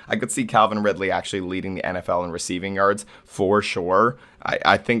Jones. I could see Calvin Ridley actually leading the NFL in receiving yards for sure.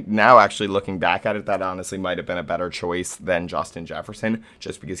 I think now, actually looking back at it, that honestly might have been a better choice than Justin Jefferson,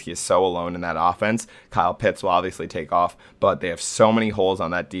 just because he is so alone in that offense. Kyle Pitts will obviously take off, but they have so many holes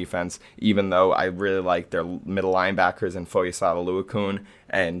on that defense, even though I really like their middle linebackers in Foyesade Oluokun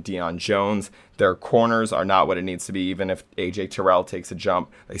and Deion Jones. Their corners are not what it needs to be. Even if A.J. Terrell takes a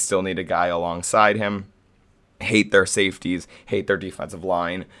jump, they still need a guy alongside him. Hate their safeties, hate their defensive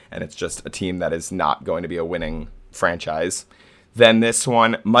line, and it's just a team that is not going to be a winning franchise. Then this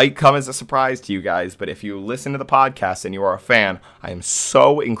one might come as a surprise to you guys, but if you listen to the podcast and you are a fan, I am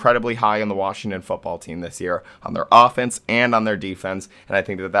so incredibly high on the Washington football team this year, on their offense and on their defense, and I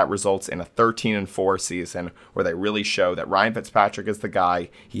think that results in a 13-4 season where they really show that Ryan Fitzpatrick is the guy.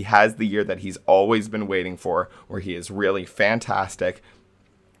 He has the year that he's always been waiting for, where he is really fantastic,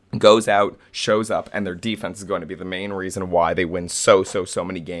 goes out, shows up, and their defense is going to be the main reason why they win so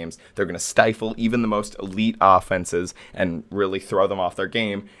many games. They're going to stifle even the most elite offenses and really throw them off their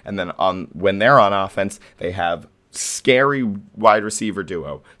game. And then when they're on offense, they have scary wide receiver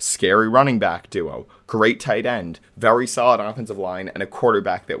duo, scary running back duo, great tight end, very solid offensive line, and a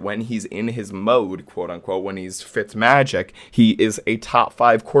quarterback that when he's in his mode, quote unquote, when he's Fitzmagic, he is a top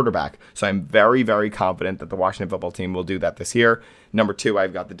 5 quarterback. So I'm very, very confident that the Washington football team will do that this year. Number 2,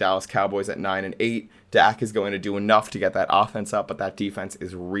 I've got the Dallas Cowboys at 9-8. Dak is going to do enough to get that offense up, but that defense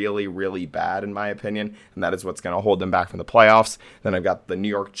is really, really bad in my opinion, and that is what's going to hold them back from the playoffs. Then I've got the New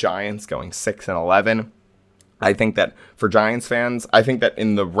York Giants going 6-11. I think that for Giants fans, I think that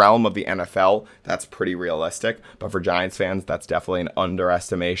in the realm of the NFL, that's pretty realistic. But for Giants fans, that's definitely an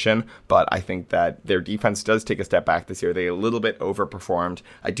underestimation. But I think that their defense does take a step back this year. They a little bit overperformed.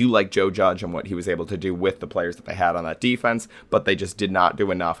 I do like Joe Judge and what he was able to do with the players that they had on that defense, but they just did not do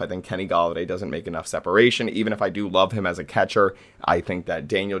enough. I think Kenny Golladay doesn't make enough separation. Even if I do love him as a catcher, I think that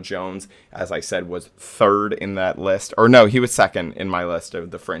Daniel Jones, as I said, was third in that list. Or no, he was second in my list of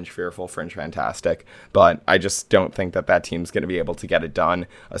the fringe fearful, fringe fantastic. But I just don't think that team's going to be able to get it done,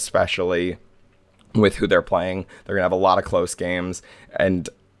 especially with who they're playing. They're going to have a lot of close games, and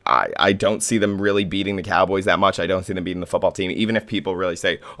I don't see them really beating the Cowboys that much. I don't see them beating the football team. Even if people really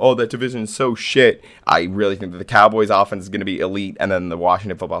say, oh, that division is so shit, I really think that the Cowboys offense is going to be elite, and then the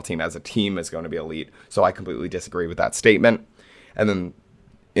Washington football team as a team is going to be elite. So I completely disagree with that statement. And then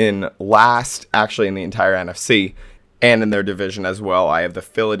in last, actually in the entire NFC, and in their division as well, I have the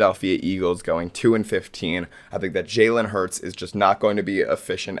Philadelphia Eagles going 2-15. I think that Jalen Hurts is just not going to be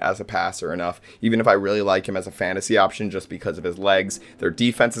efficient as a passer enough, even if I really like him as a fantasy option just because of his legs. Their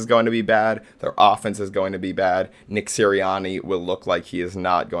defense is going to be bad. Their offense is going to be bad. Nick Sirianni will look like he is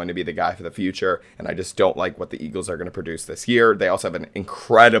not going to be the guy for the future, and I just don't like what the Eagles are going to produce this year. They also have an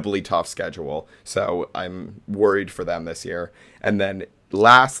incredibly tough schedule, so I'm worried for them this year. And then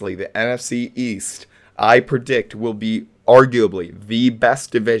lastly, the NFC East, I predict will be arguably the best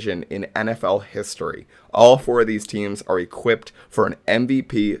division in NFL history. All 4 of these teams are equipped for an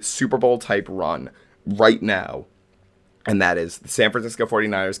MVP Super Bowl type run right now. And that is the San Francisco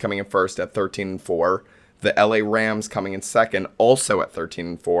 49ers coming in first at 13-4. The LA Rams coming in second, also at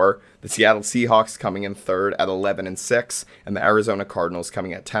 13-4. The Seattle Seahawks coming in third at 11-6. And the Arizona Cardinals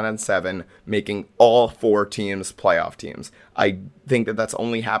coming at 10-7, making all 4 teams playoff teams. I think that that's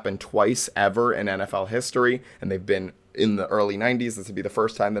only happened twice ever in NFL history, and they've been in the early 90s. This would be the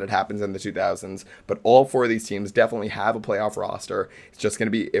first time that it happens in the 2000s. But all 4 of these teams definitely have a playoff roster. It's just going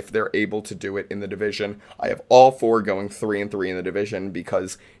to be if they're able to do it in the division. I have all 4 going 3-3 in the division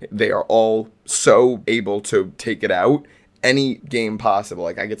because they are all so able to take it out any game possible.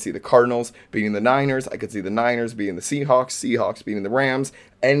 Like I could see the Cardinals beating the Niners. I could see the Niners beating the Seahawks. Seahawks beating the Rams.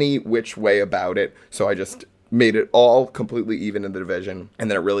 Any which way about it. So I just made it all completely even in the division,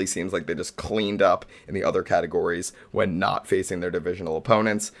 and then it really seems like they just cleaned up in the other categories when not facing their divisional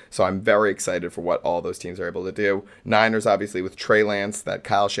opponents. So I'm very excited for what all those teams are able to do. Niners, obviously, with Trey Lance, that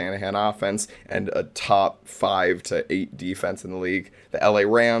Kyle Shanahan offense, and a top 5 to 8 defense in the league. The LA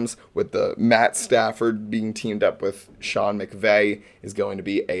Rams, with the Matt Stafford being teamed up with Sean McVay, is going to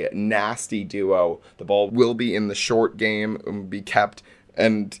be a nasty duo. The ball will be in the short game and be kept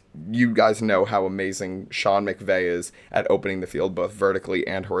And you guys know how amazing Sean McVay is at opening the field both vertically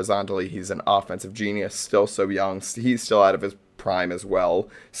and horizontally. He's an offensive genius, still so young. He's still out of his prime as well.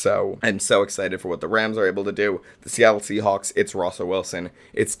 So I'm so excited for what the Rams are able to do. The Seattle Seahawks, it's Russell Wilson,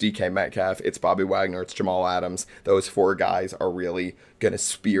 it's DK Metcalf, it's Bobby Wagner, it's Jamal Adams. Those four guys are really going to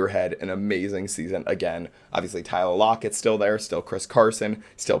spearhead an amazing season again. Obviously, Tyler Lockett's still there, still Chris Carson,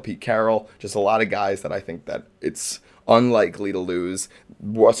 still Pete Carroll. Just a lot of guys that I think that it's unlikely to lose.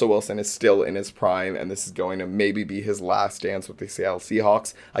 Russell Wilson is still in his prime, and this is going to maybe be his last dance with the Seattle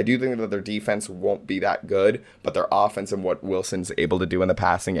Seahawks. I do think that their defense won't be that good, but their offense and what Wilson's able to do in the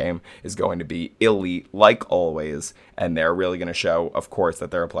passing game is going to be elite, like always, and they're really going to show, of course,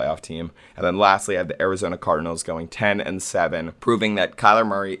 that they're a playoff team. And then lastly, I have the Arizona Cardinals going 10-7, proving that Kyler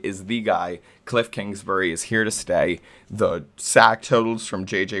Murray is the guy. Cliff Kingsbury is here to stay. The sack totals from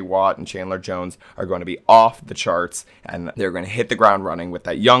J.J. Watt and Chandler Jones are going to be off the charts, and they're going to hit the ground running with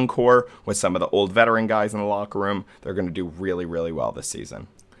that young core, with some of the old veteran guys in the locker room. They're going to do really, really well this season.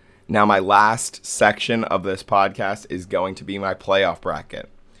 Now, my last section of this podcast is going to be my playoff bracket.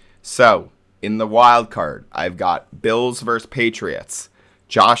 So, in the wild card, I've got Bills versus Patriots.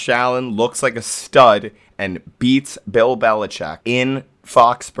 Josh Allen looks like a stud and beats Bill Belichick in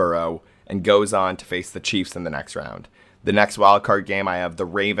Foxborough and goes on to face the Chiefs in the next round. The next wildcard game, I have the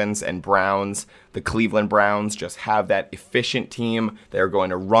Ravens and Browns. The Cleveland Browns just have that efficient team. They're going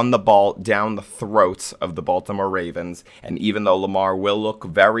to run the ball down the throats of the Baltimore Ravens. And even though Lamar will look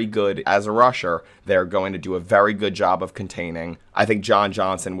very good as a rusher, they're going to do a very good job of containing. I think John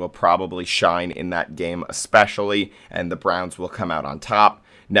Johnson will probably shine in that game especially, and the Browns will come out on top.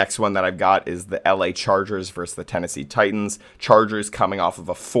 Next one that I've got is the LA Chargers versus the Tennessee Titans. Chargers coming off of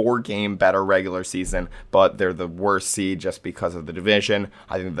a 4-game better regular season, but they're the worst seed just because of the division.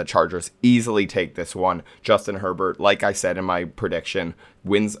 I think the Chargers easily take this one. Justin Herbert, like I said in my prediction,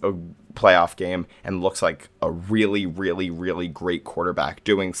 wins a playoff game and looks like a really, really, really great quarterback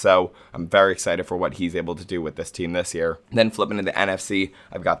doing so. I'm very excited for what he's able to do with this team this year. Then flipping to the NFC,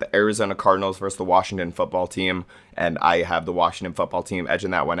 I've got the Arizona Cardinals versus the Washington football team, and I have the Washington football team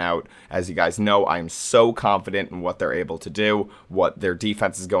edging that one out. As you guys know, I'm so confident in what they're able to do, what their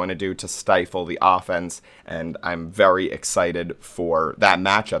defense is going to do to stifle the offense, and I'm very excited for that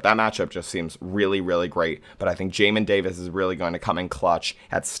matchup. That matchup just seems really, really great, but I think Jamin Davis is really going to come in clutch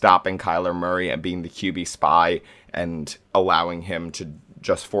at stopping Kyler Murray and being the QB spy and allowing him to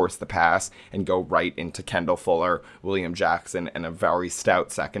just force the pass and go right into Kendall Fuller, William Jackson, and a very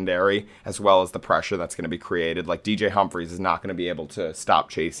stout secondary, as well as the pressure that's going to be created. Like DJ Humphries is not going to be able to stop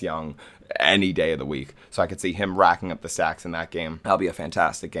Chase Young any day of the week. So I could see him racking up the sacks in that game. That'll be a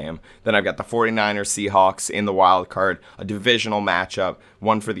fantastic game. Then I've got the 49ers Seahawks in the wild card, a divisional matchup,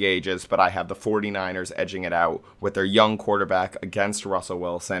 one for the ages, but I have the 49ers edging it out with their young quarterback against Russell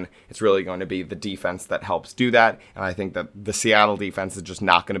Wilson. It's really going to be the defense that helps do that, and I think that the Seattle defense is just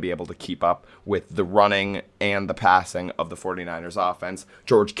not going to be able to keep up with the running and the passing of the 49ers offense.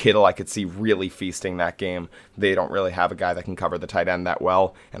 George Kittle, I could see really feasting that game. They don't really have a guy that can cover the tight end that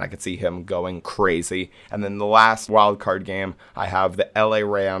well, and I could see him going crazy. And then the last wild card game, I have the LA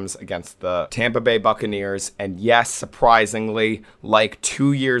Rams against the Tampa Bay Buccaneers. And yes, surprisingly, like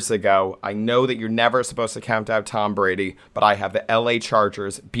 2 years ago, I know that you're never supposed to count out Tom Brady, but I have the LA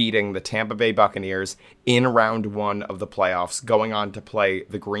Chargers beating the Tampa Bay Buccaneers in round 1 of the playoffs, going on to play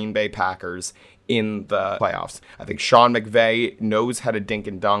the Green Bay Packers in the playoffs. I think Sean McVay knows how to dink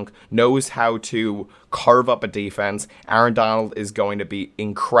and dunk, knows how to carve up a defense. Aaron Donald is going to be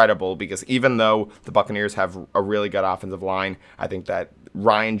incredible because even though the Buccaneers have a really good offensive line, I think that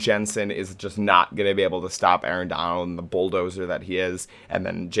Ryan Jensen is just not going to be able to stop Aaron Donald and the bulldozer that he is. And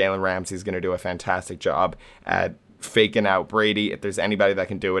then Jalen Ramsey is going to do a fantastic job at faking out Brady. If there's anybody that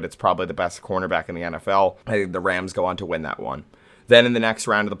can do it, it's probably the best cornerback in the NFL. I think the Rams go on to win that one. Then in the next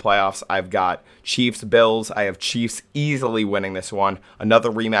round of the playoffs, I've got Chiefs-Bills. I have Chiefs easily winning this one.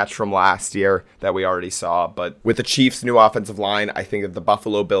 Another rematch from last year that we already saw. But with the Chiefs' new offensive line, I think that the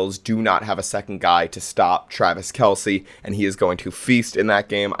Buffalo Bills do not have a second guy to stop Travis Kelce, and he is going to feast in that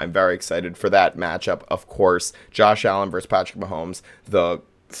game. I'm very excited for that matchup, of course. Josh Allen versus Patrick Mahomes, the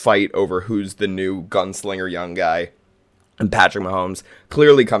fight over who's the new gunslinger young guy. And Patrick Mahomes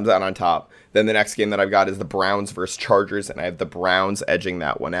clearly comes out on top. Then the next game that I've got is the Browns versus Chargers, and I have the Browns edging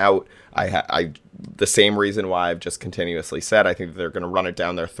that one out. The same reason why I've just continuously said, I think that they're going to run it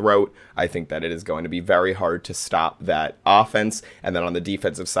down their throat. I think that it is going to be very hard to stop that offense. And then on the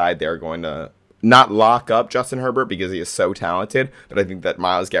defensive side, they're going to not lock up Justin Herbert because he is so talented, but I think that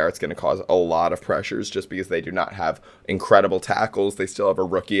Myles Garrett's going to cause a lot of pressures just because they do not have incredible tackles. They still have a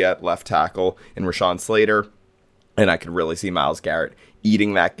rookie at left tackle in Rashawn Slater. And I could really see Myles Garrett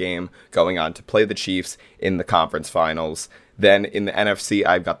eating that game, going on to play the Chiefs in the conference finals. Then in the NFC,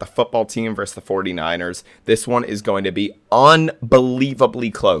 I've got the football team versus the 49ers. This one is going to be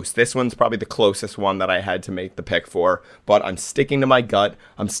unbelievably close. This one's probably the closest one that I had to make the pick for, but I'm sticking to my gut.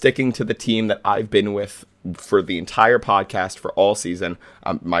 I'm sticking to the team that I've been with for the entire podcast for all season.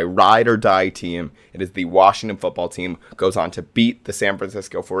 My ride or die team. It is the Washington football team. Goes on to beat the San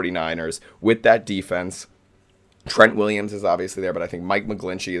Francisco 49ers with that defense. Trent Williams is obviously there, but I think Mike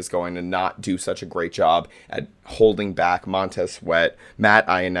McGlinchey is going to not do such a great job at holding back Montez Sweat, Matt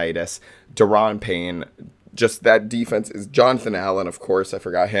Ioannidis, Daron Payne. Just that defense is Jonathan Allen, of course. I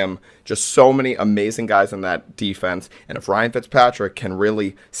forgot him. Just so many amazing guys in that defense. And if Ryan Fitzpatrick can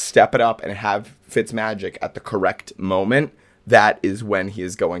really step it up and have Fitzmagic at the correct moment, that is when he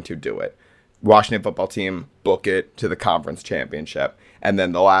is going to do it. Washington football team, book it to the conference championship. And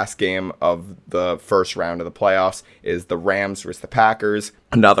then the last game of the first round of the playoffs is the Rams versus the Packers.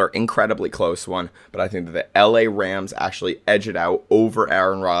 Another incredibly close one, but I think that the LA Rams actually edge it out over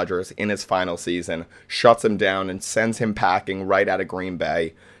Aaron Rodgers in his final season, shuts him down and sends him packing right out of Green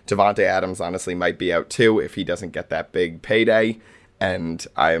Bay. Davante Adams honestly might be out too if he doesn't get that big payday. And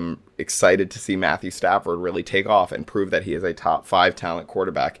I'm excited to see Matthew Stafford really take off and prove that he is a top 5 talent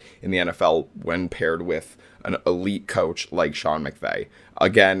quarterback in the NFL when paired with an elite coach like Sean McVay.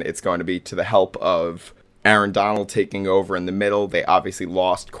 Again, it's going to be to the help of Aaron Donald taking over in the middle. They obviously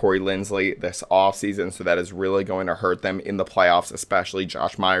lost Corey Linsley this offseason, so that is really going to hurt them in the playoffs, especially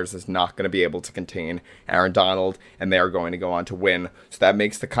Josh Myers is not going to be able to contain Aaron Donald, and they are going to go on to win. So that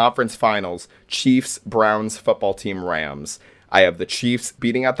makes the conference finals Chiefs, Browns, football team, Rams. I have the Chiefs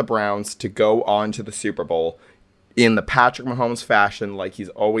beating out the Browns to go on to the Super Bowl in the Patrick Mahomes fashion like he's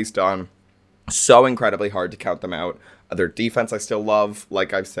always done. So incredibly hard to count them out. Their defense I still love,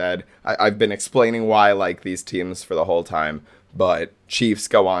 like I've said. I've been explaining why I like these teams for the whole time. But Chiefs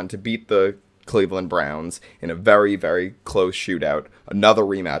go on to beat the Cleveland Browns in a very, very close shootout. Another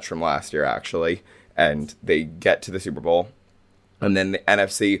rematch from last year, actually. And they get to the Super Bowl. And then the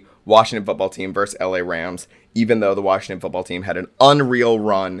NFC, Washington football team versus LA Rams. Even though the Washington football team had an unreal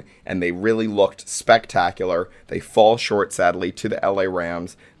run and they really looked spectacular, they fall short, sadly, to the LA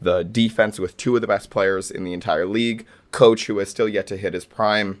Rams. The defense with 2 of the best players in the entire league. Coach who has still yet to hit his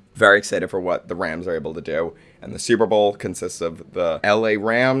prime. Very excited for what the Rams are able to do. And the Super Bowl consists of the LA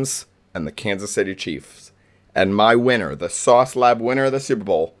Rams and the Kansas City Chiefs. And my winner, the Sauce Lab winner of the Super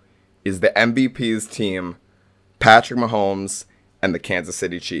Bowl, is the MVP's team, Patrick Mahomes and the Kansas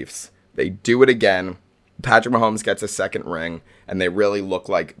City Chiefs. They do it again. Patrick Mahomes gets a second ring, and they really look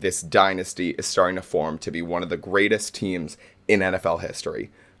like this dynasty is starting to form to be one of the greatest teams in NFL history.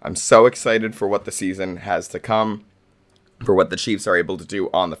 I'm so excited for what the season has to come, for what the Chiefs are able to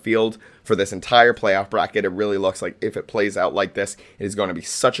do on the field. For this entire playoff bracket, it really looks like if it plays out like this, it is going to be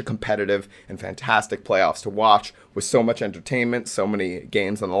such a competitive and fantastic playoffs to watch with so much entertainment, so many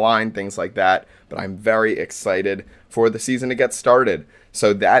games on the line, things like that. But I'm very excited for the season to get started.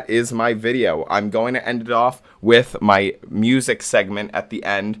 So that is my video. I'm going to end it off with my music segment at the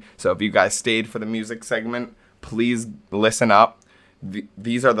end. So if you guys stayed for the music segment, please listen up.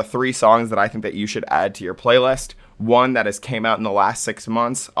 These are the 3 songs that I think that you should add to your playlist. One that has came out in the last 6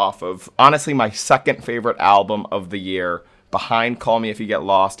 months off of, honestly, my second favorite album of the year. Behind Call Me If You Get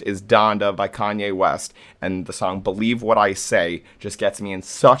Lost is Donda by Kanye West, and the song Believe What I Say just gets me in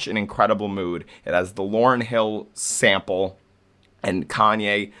such an incredible mood. It has the Lauryn Hill sample, and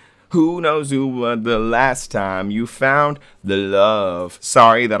Kanye, who knows who the last time you found the love.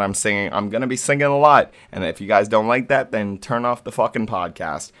 Sorry that I'm singing. I'm going to be singing a lot, and if you guys don't like that, then turn off the fucking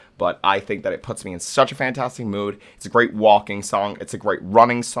podcast. But I think that it puts me in such a fantastic mood. It's a great walking song. It's a great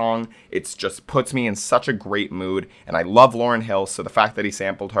running song. It just puts me in such a great mood. And I love Lauryn Hill, so the fact that he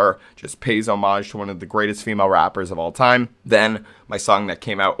sampled her just pays homage to one of the greatest female rappers of all time. Then, my song that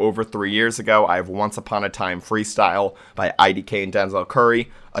came out over 3 years ago, I have Once Upon a Time Freestyle by IDK and Denzel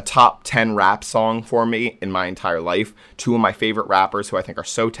Curry. A top 10 rap song for me in my entire life. 2 of my favorite rappers who I think are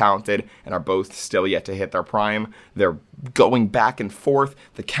so talented and are both still yet to hit their prime. They're going back and forth.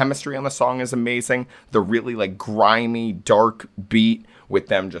 The chemistry on the song is amazing. The really grimy, dark beat with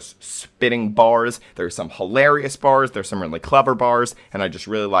them just spitting bars. There's some hilarious bars. There's some really clever bars. And I just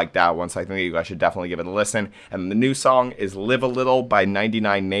really like that one. So I think you guys should definitely give it a listen. And the new song is Live a Little by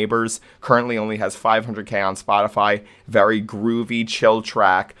 99 Neighbors. Currently only has 500K on Spotify. Very groovy, chill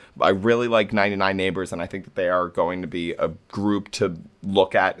track. I really like 99 Neighbors. And I think that they are going to be a group to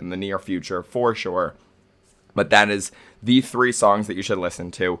look at in the near future for sure. But that is the 3 songs that you should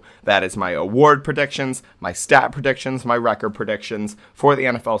listen to. That is my award predictions, my stat predictions, my record predictions for the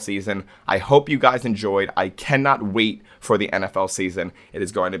NFL season. I hope you guys enjoyed. I cannot wait for the NFL season. It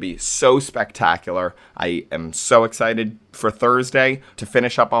is going to be so spectacular. I am so excited for Thursday to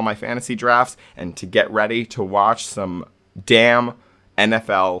finish up all my fantasy drafts and to get ready to watch some damn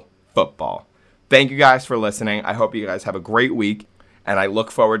NFL football. Thank you guys for listening. I hope you guys have a great week. And I look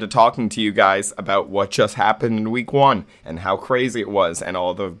forward to talking to you guys about what just happened in week 1 and how crazy it was and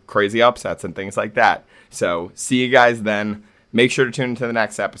all the crazy upsets and things like that. So see you guys then. Make sure to tune into the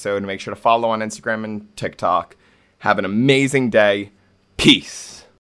next episode. Make sure to follow on Instagram and TikTok. Have an amazing day. Peace.